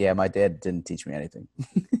like, yeah, my dad didn't teach me anything.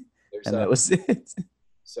 There's And that was it.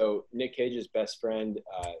 So Nick Cage's best friend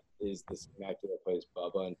is this actor that plays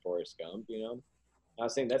Bubba in Forrest Gump. You know, I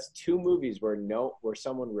was saying that's two movies where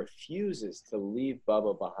someone refuses to leave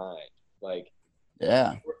Bubba behind. Like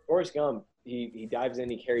Yeah. Forrest Gump, he dives in,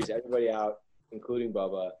 he carries everybody out, including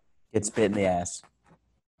Bubba. Gets bit in the ass.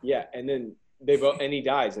 Yeah, and then he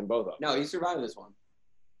dies in both of them. No, he survived this one.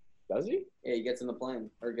 Does he? Yeah, he gets in the plane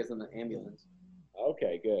or gets in the ambulance.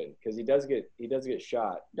 Okay, good, because he does get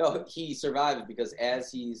shot. No, he survives because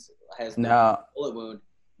as has the No. bullet wound,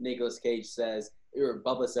 Nicolas Cage says, or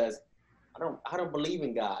Bubba says, I don't believe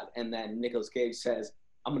in God, and then Nicolas Cage says,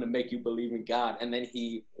 I'm gonna make you believe in God, and then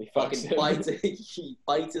he fucks him. he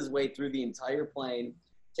bites his way through the entire plane,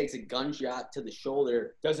 takes a gunshot to the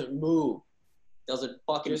shoulder, doesn't move, doesn't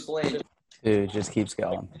fucking flinch, Dude, just keeps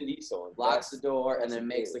going. locks the door, and then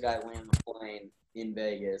makes the guy land the plane in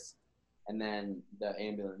Vegas, and then the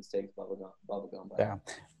ambulance takes Bubba Gump back.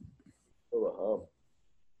 Yeah. Oh,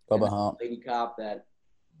 Bubba And Hump. the lady cop that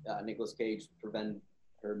Nicolas Cage prevented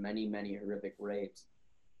her many, many horrific rapes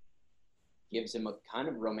gives him a kind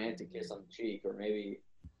of romantic kiss on the cheek, or maybe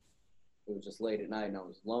it was just late at night and I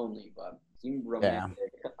was lonely, but it seemed romantic.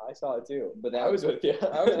 I saw it too. But that I was with you.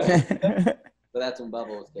 but that's when Bubba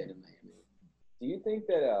was getting in Miami. Do you think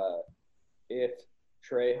that if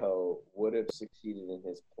Trejo would have succeeded in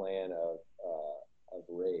his plan of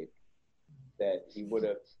rape, that he would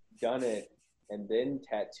have done it and then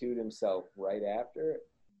tattooed himself right after,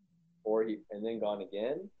 and then gone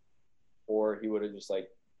again, or he would have just like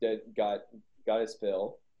got his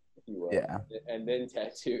fill, if you will, Yeah. and then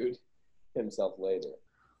tattooed himself later?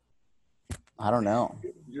 I don't know.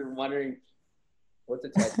 You're wondering What's the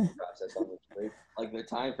tattoo process on this rape? like the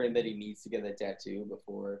time frame that he needs to get that tattoo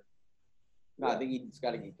before. No, I think he's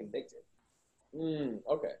got to get convicted.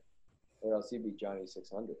 Okay. Or else he'd be Johnny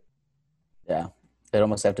 600. Yeah. It'd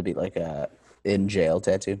almost have to be like a in jail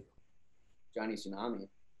tattoo. Johnny Tsunami.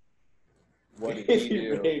 What did he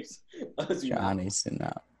do? Rapes. Johnny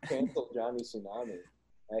Tsunami. Cancel Johnny Tsunami.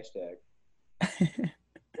 Hashtag.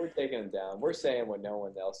 We're taking him down. We're saying what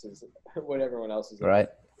everyone else is. Right.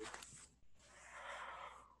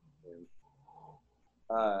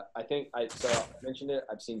 I think I mentioned it.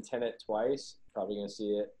 I've seen Tenet twice. Probably gonna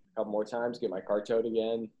see it a couple more times. Get my car towed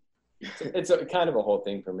again. It's a kind of a whole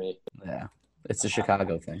thing for me. Yeah. It's a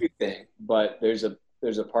Chicago thing. Good thing. But there's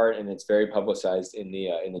a part, and it's very publicized in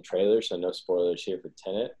the trailer, so no spoilers here for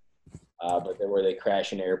Tenet. But where they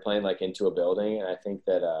crash an airplane like into a building, and I think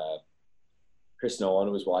that Chris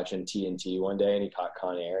Nolan was watching TNT one day, and he caught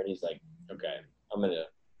Con Air, and he's like, "Okay,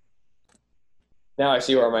 now I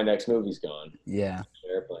see where my next movie's going." Yeah.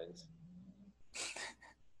 Airplanes.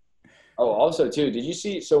 Oh, also too, did you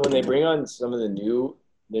see? So when they bring on some of the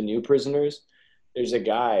new prisoners, there's a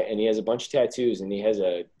guy, and he has a bunch of tattoos, and he has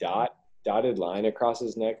a dotted line across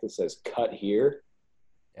his neck that says "Cut Here."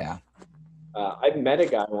 Yeah. I've met a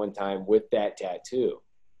guy one time with that tattoo.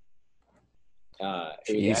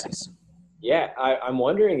 Jesus. I'm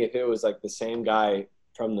wondering if it was like the same guy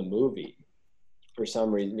from the movie for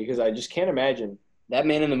some reason, because I just can't imagine. That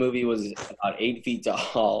man in the movie was about 8 feet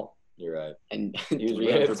tall You're right. and He was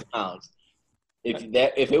 300 ripped. pounds.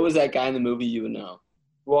 If it was that guy in the movie, you would know.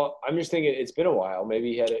 Well, I'm just thinking it's been a while.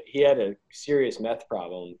 Maybe he had a serious meth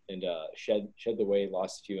problem and shed the weight,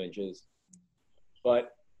 lost a few inches.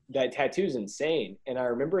 But that tattoo's insane. And I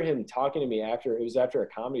remember him talking to me after a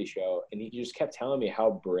comedy show, and he just kept telling me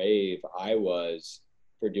how brave I was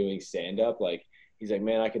for doing stand-up. Like, he's like,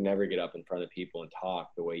 "Man, I could never get up in front of people and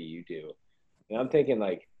talk the way you do." And I'm thinking,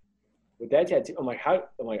 like, with that tattoo,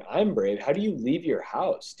 I'm brave. How do you leave your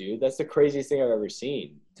house, dude? That's the craziest thing I've ever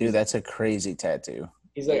seen. Dude, that's a crazy tattoo.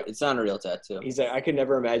 He's like, It's not a real tattoo. I could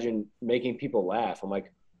never imagine making people laugh. I'm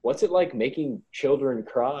like, what's it like making children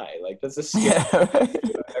cry? Like, that's the scariest thing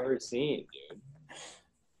I've ever seen,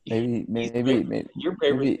 dude. maybe You're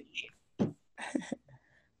bravery.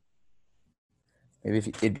 maybe if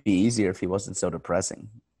it'd be easier if he wasn't so depressing.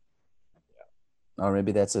 Or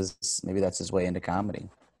maybe that's his way into comedy.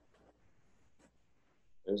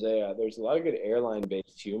 There's a lot of good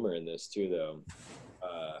airline-based humor in this too, though.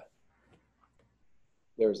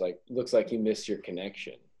 There was looks like you missed your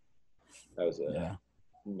connection. That was a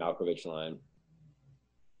Malkovich line.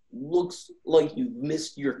 Looks like you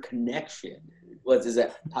missed your connection. Does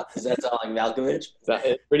that sound like Malkovich?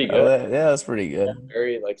 It's pretty good. Oh, yeah, that's pretty good.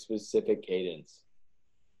 Very specific cadence.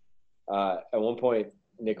 At one point,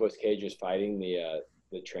 Nicolas Cage is fighting the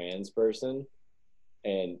trans person,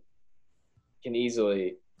 and can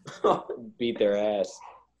easily beat their ass.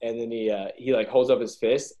 And then he holds up his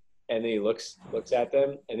fist, and then he looks at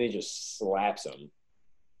them, and then he just slaps them.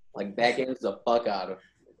 Like backhands the fuck out of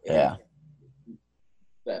Yeah.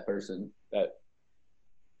 that person. That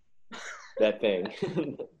thing,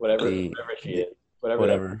 whatever she is,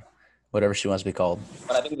 whatever she wants to be called.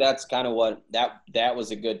 But I think that's kind of what that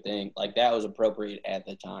was a good thing. Like that was appropriate at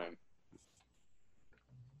the time.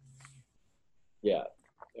 Yeah,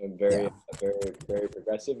 and very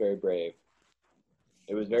progressive, very brave.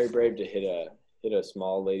 It was very brave to hit a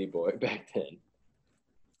small lady boy back then. It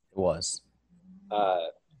was.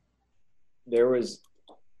 There was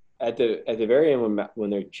at the very end when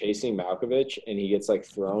they're chasing Malkovich and he gets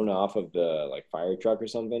thrown off of the fire truck or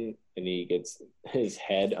something, and he gets his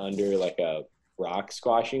head under a rock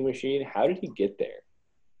squashing machine. How did he get there?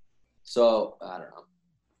 So I don't know.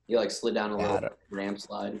 He slid down a little ramp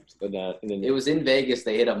slide. Slid down, and then It was in Vegas.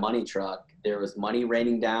 They hit a money truck. There was money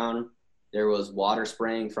raining down. There was water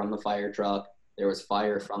spraying from the fire truck. There was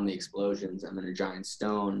fire from the explosions, and then a giant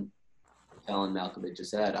stone fell on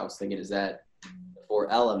Malkovich's head. I was thinking, is that the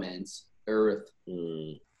four elements: earth,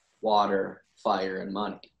 water, fire, and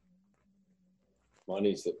money?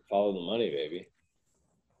 money's follow the money, baby.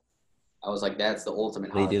 I was like, that's the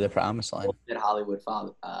ultimate. They do the promised land. Hollywood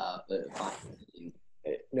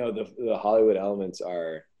No, the Hollywood elements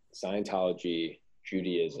are Scientology,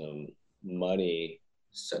 Judaism, money,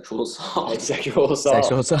 sexual assault. and sexual assault.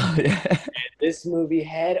 Sexual assault. Yeah. This movie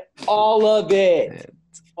had all of it.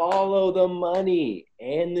 Follow the money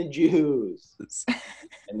and the Jews.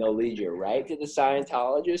 And they'll lead you right to the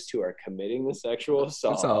Scientologists who are committing the sexual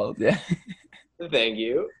assault. Assault, yeah. Thank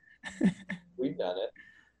you. We've done it.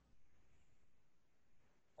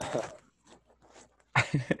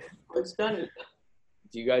 It's done.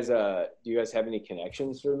 Do you guys have any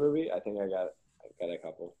connections to the movie? I think I got a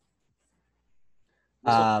couple.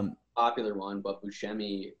 Popular one, but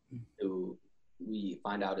Buscemi, who we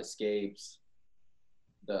find out escapes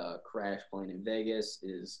the crash plane in Vegas,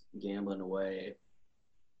 is gambling away.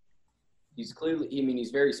 He's clearly,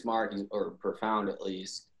 he's very smart, or profound at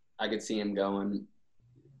least. I could see him going,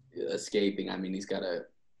 escaping. He's got to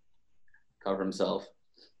cover himself.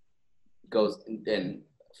 Goes and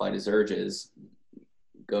fight his urges.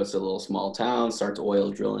 Goes to a little small town, starts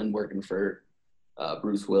oil drilling, working for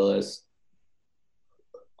Bruce Willis.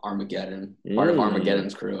 Armageddon, part of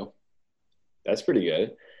Armageddon's crew. That's pretty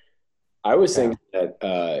good. I was thinking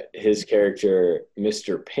that his character,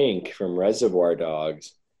 Mr. Pink from Reservoir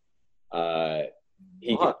Dogs,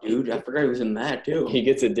 dude, I forgot he was in that too. He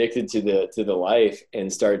gets addicted to the life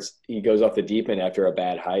and he goes off the deep end after a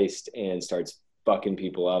bad heist and starts fucking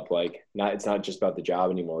people up. It's not just about the job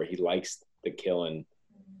anymore. He likes the killing.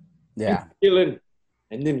 Yeah. Killing.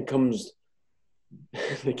 And then comes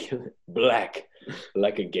the killing. Black,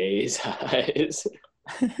 like a gay's eyes.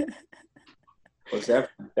 What's that?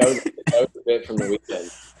 That was a bit from the weekend.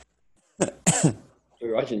 We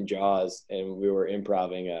were watching Jaws and we were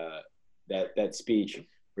improvising that speech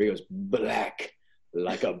where he goes, black,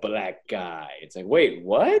 like a black guy. It's like, wait,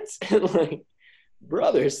 what?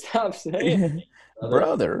 Brother, stop saying it.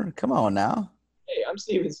 Brother, come on now. Hey, I'm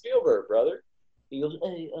Steven Spielberg, brother. He goes,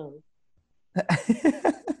 hey,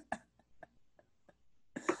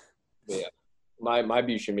 But yeah, my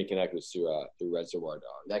Buscemi connect was through Reservoir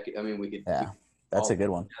Dogs. We could. Yeah, that's a good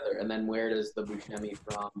one. Together. And then where does the Buscemi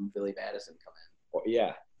from Billy Madison come in? Well,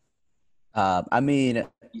 yeah.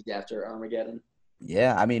 He's after Armageddon.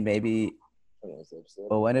 Yeah, maybe.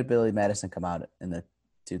 Well, when did Billy Madison come out? In the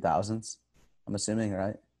 2000s? I'm assuming,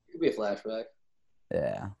 right? It could be a flashback.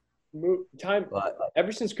 Yeah. Time.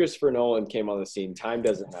 Ever since Christopher Nolan came on the scene, time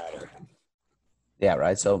doesn't matter. Yeah,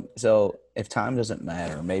 right. So if time doesn't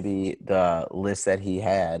matter, maybe the list that he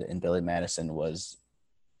had in Billy Madison was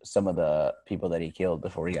some of the people that he killed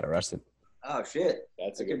before he got arrested. Oh shit.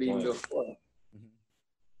 That's a That could good be even point. before.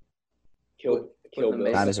 Kill Put them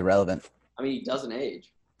Bill. Time is irrelevant. I mean, he doesn't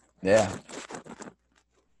age. Yeah.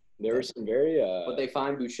 There were some very But they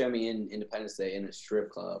find Buscemi in Independence Day in a strip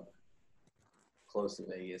club close to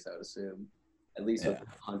Vegas, I would assume. At least with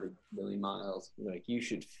 100 million miles. like, you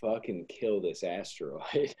should fucking kill this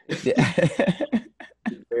asteroid. Yeah.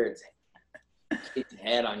 Where it's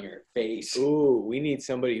head on your face. Ooh, we need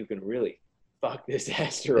somebody who can really fuck this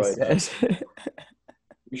asteroid up.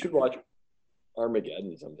 You should watch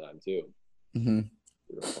Armageddon sometime too. hmm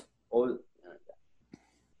Oh,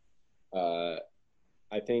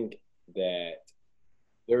 I think that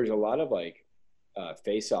there's a lot of like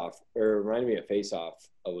Face Off, or it reminded me of Face Off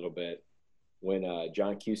a little bit when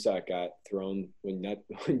John Cusack got thrown, when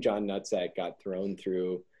John Nutsack got thrown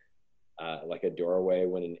through like a doorway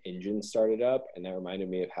when an engine started up, and that reminded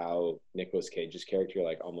me of how Nicolas Cage's character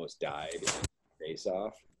like almost died in Face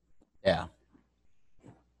Off. Yeah.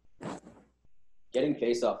 getting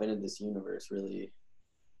Face Off into this universe really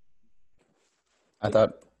I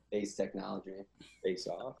thought space technology. Face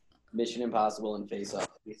Off. Mission Impossible and Face Off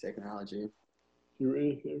space technology.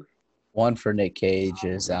 one for Nick Cage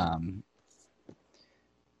is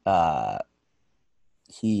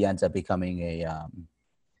he ends up becoming a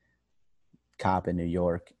cop in New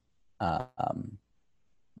York,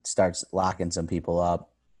 starts locking some people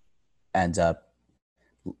up, ends up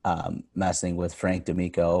messing with Frank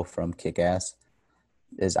D'Amico from Kick-Ass,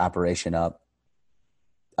 his operation up.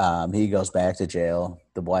 He goes back to jail.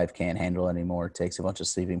 The wife can't handle it anymore, takes a bunch of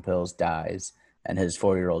sleeping pills, dies. And his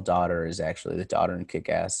 4-year-old daughter is actually the daughter in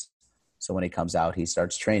Kick-Ass. So when he comes out, he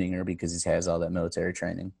starts training her because he has all that military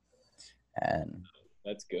training. And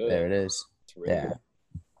That's good. there it is. It's really Yeah.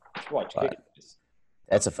 good. Watch But- Kick-Ass.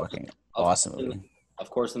 That's a fucking awesome movie. Of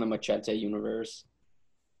course, in the Machete universe,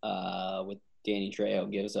 with Danny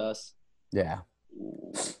Trejo gives us. Yeah.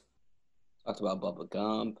 Ooh. Talked about Bubba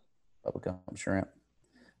Gump. Bubblegum shrimp.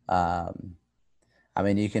 I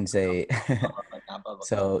mean, you can say Not Bubba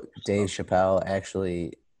so. Gump. Dave Chappelle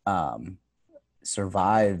actually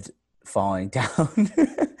survived falling down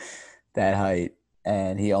that height,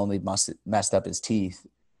 and he only messed up his teeth,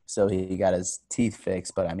 so he got his teeth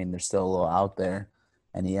fixed. But I mean, they're still a little out there,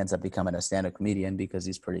 and he ends up becoming a stand-up comedian because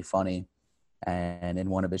he's pretty funny. And in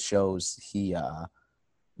one of his shows, he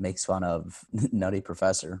makes fun of Nutty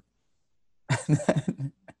Professor.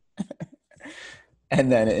 And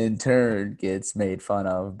then in turn gets made fun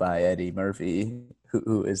of by Eddie Murphy,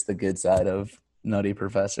 who is the good side of Nutty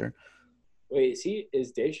Professor. Wait,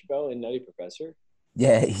 is Dave Chappelle in Nutty Professor?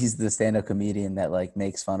 Yeah, he's the stand-up comedian that like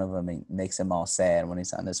makes fun of him and makes him all sad when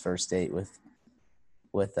he's on his first date with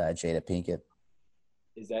Jada Pinkett.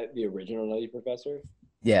 Is that the original Nutty Professor?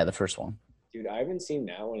 Yeah, the first one. Dude, I haven't seen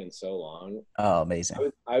that one in so long. Oh, amazing.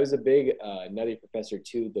 I was a big Nutty Professor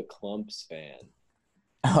 2, The Clumps fan.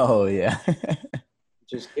 Oh yeah.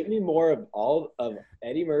 Just give me more of all of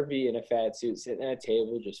Eddie Murphy in a fat suit sitting at a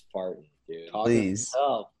table just farting, dude. Please.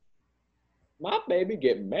 Oh, My baby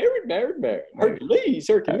get married. Hercules.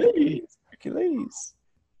 Hercules.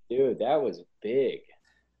 Dude, that was big.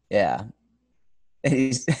 Yeah. And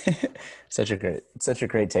he's such a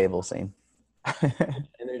great table scene. And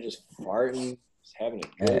they're just farting, just having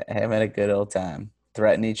a good. Having a good old time.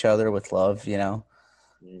 Threaten each other with love, you know.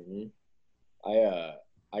 Mm-hmm.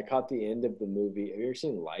 I caught the end of the movie. Have you ever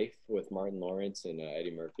seen Life with Martin Lawrence and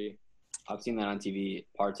Eddie Murphy? I've seen that on TV.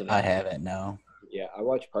 Parts of it. I haven't, no. Yeah, I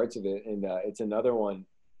watched parts of it, and it's another one.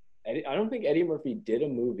 I don't think Eddie Murphy did a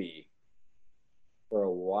movie for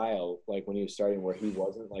a while, like when he was starting, where he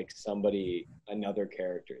wasn't like another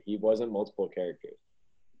character. He wasn't multiple characters.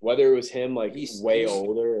 Whether it was him like way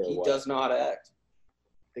older or He what. does not act.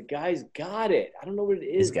 The guy's got it. I don't know what it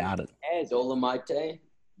is. He's got it. Dolomite.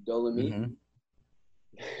 Dolomite. Mhm.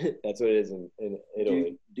 That's what it is in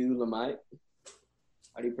Italy. Dolomite.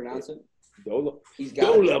 How do you pronounce it? Dolomite. He's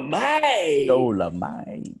got. Dolomite.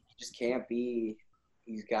 Dolomite. He just can't be.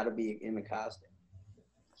 He's got to be in a costume.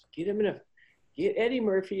 Get Eddie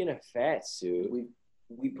Murphy in a fat suit.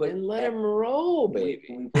 We put And let him roll, baby.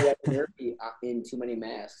 We put Eddie Murphy in too many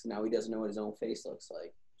masks. Now he doesn't know what his own face looks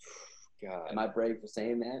like. God, Am I brave for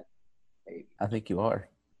saying that? Maybe. I think you are.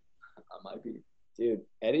 I might be. dude,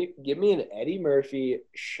 give me an Eddie Murphy,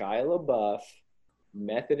 Shia LaBeouf,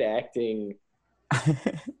 method acting,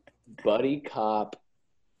 buddy cop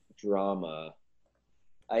drama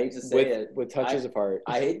I hate to say it. with touches of heart.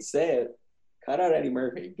 I hate to say it. Cut out Eddie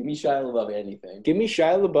Murphy. Give me Shia LaBeouf anything. Give me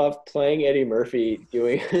Shia LaBeouf playing Eddie Murphy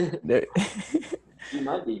doing. There- He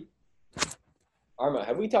might be. Arma,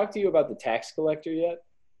 have we talked to you about The Tax Collector yet?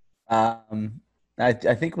 I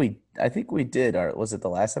think we did. Or was it the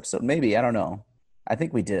last episode? Maybe, I don't know. I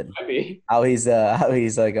think we did. I mean, How he's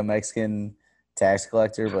like a Mexican tax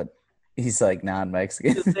collector, but he's like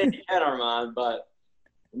non-Mexican. Just say you can, Armand, but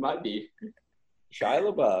it might be. Shia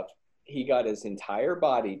LaBeouf, he got his entire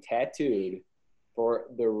body tattooed for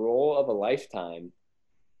the role of a lifetime.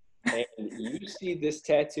 And you see this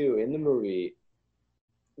tattoo in the movie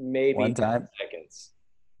maybe One time. 10 seconds.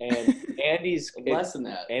 And Andy's Less than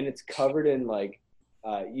that. and it's covered in like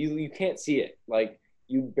you can't see it. Like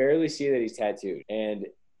you barely see that he's tattooed. And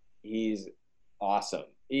he's awesome.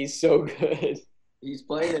 He's so good. He's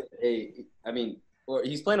playing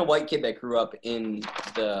he's playing a white kid that grew up in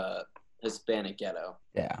the Hispanic ghetto.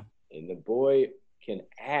 Yeah. And the boy can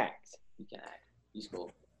act. He can act. He's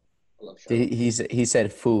cool. I love Sean. He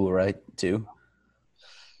said "foo" right too.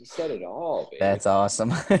 He said it all, baby. That's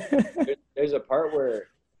awesome. There's a part where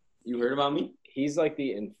You heard about me? he's like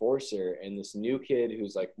the enforcer, and this new kid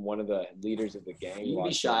who's like one of the leaders of the gang. You be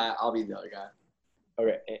walks shy. I'll be the other guy. in.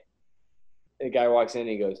 Okay. And the guy walks in and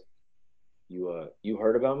he goes, You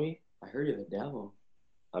heard about me? I heard you're the devil.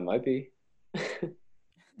 I might be.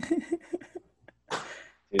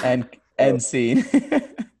 Dude, and scene. and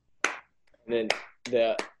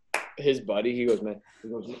then his buddy, he goes,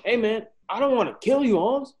 hey man, I don't want to kill you,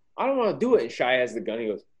 Holmes. I don't want to do it. And Shy has the gun. He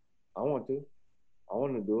goes, I want to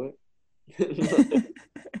do it.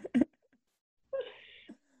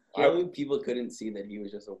 Can't believe people couldn't see that he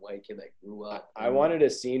was just a white kid that grew up. I wanted a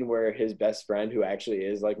scene where his best friend, who actually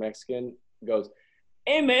is like Mexican, goes,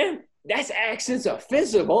 hey man, that's accent's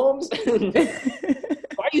offensive, Holmes. Why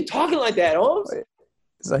are you talking like that, Holmes?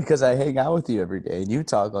 It's like, because I hang out with you every day and you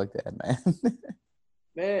talk like that, man.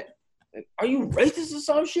 Man, are you racist or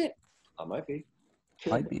some shit? I might be.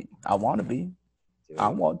 Might be. I want to be. Dude. I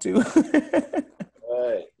want to.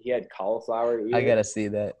 He had cauliflower ear. I gotta see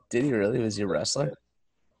that. Did he really? Was he a wrestler?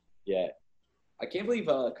 Yeah. I can't believe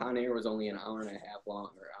Con Air was only an hour and a half long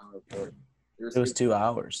or an hour 40. It was 2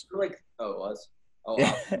 hours. It was. Oh,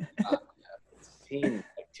 Yeah. wow. It seemed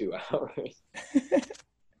like 2 hours.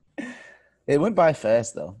 It went by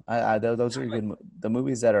fast though. Those are good. The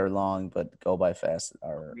movies that are long but go by fast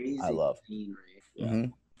are I Crazy love. scenery. Yeah.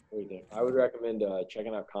 Mhm. Everything. I would recommend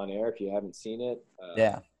checking out Con Air if you haven't seen it.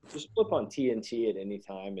 Yeah. Just flip on TNT at any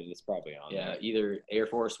time, and it's probably on. Yeah, there. either Air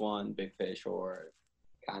Force One, Big Fish, or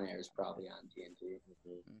Con Air is probably on TNT.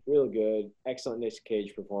 Real good. Excellent Nick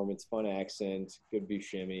Cage performance. Fun accent. Good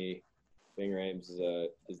Buscemi. Bing Rames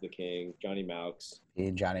is the king. Johnny Maux He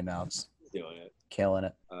and Johnny Maux is doing it. killing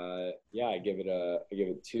it. Yeah, I give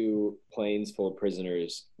it 2 planes full of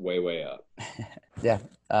prisoners. Way up. Yeah.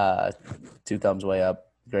 2 thumbs way up.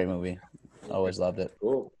 Great movie. Always loved it.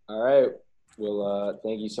 Cool. All right. Well,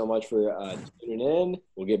 thank you so much for tuning in.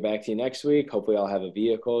 We'll get back to you next week. Hopefully, I'll have a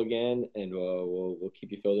vehicle again, and we'll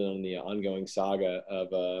keep you filled in on the ongoing saga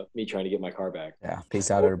of me trying to get my car back. Yeah.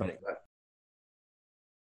 Peace out, everybody.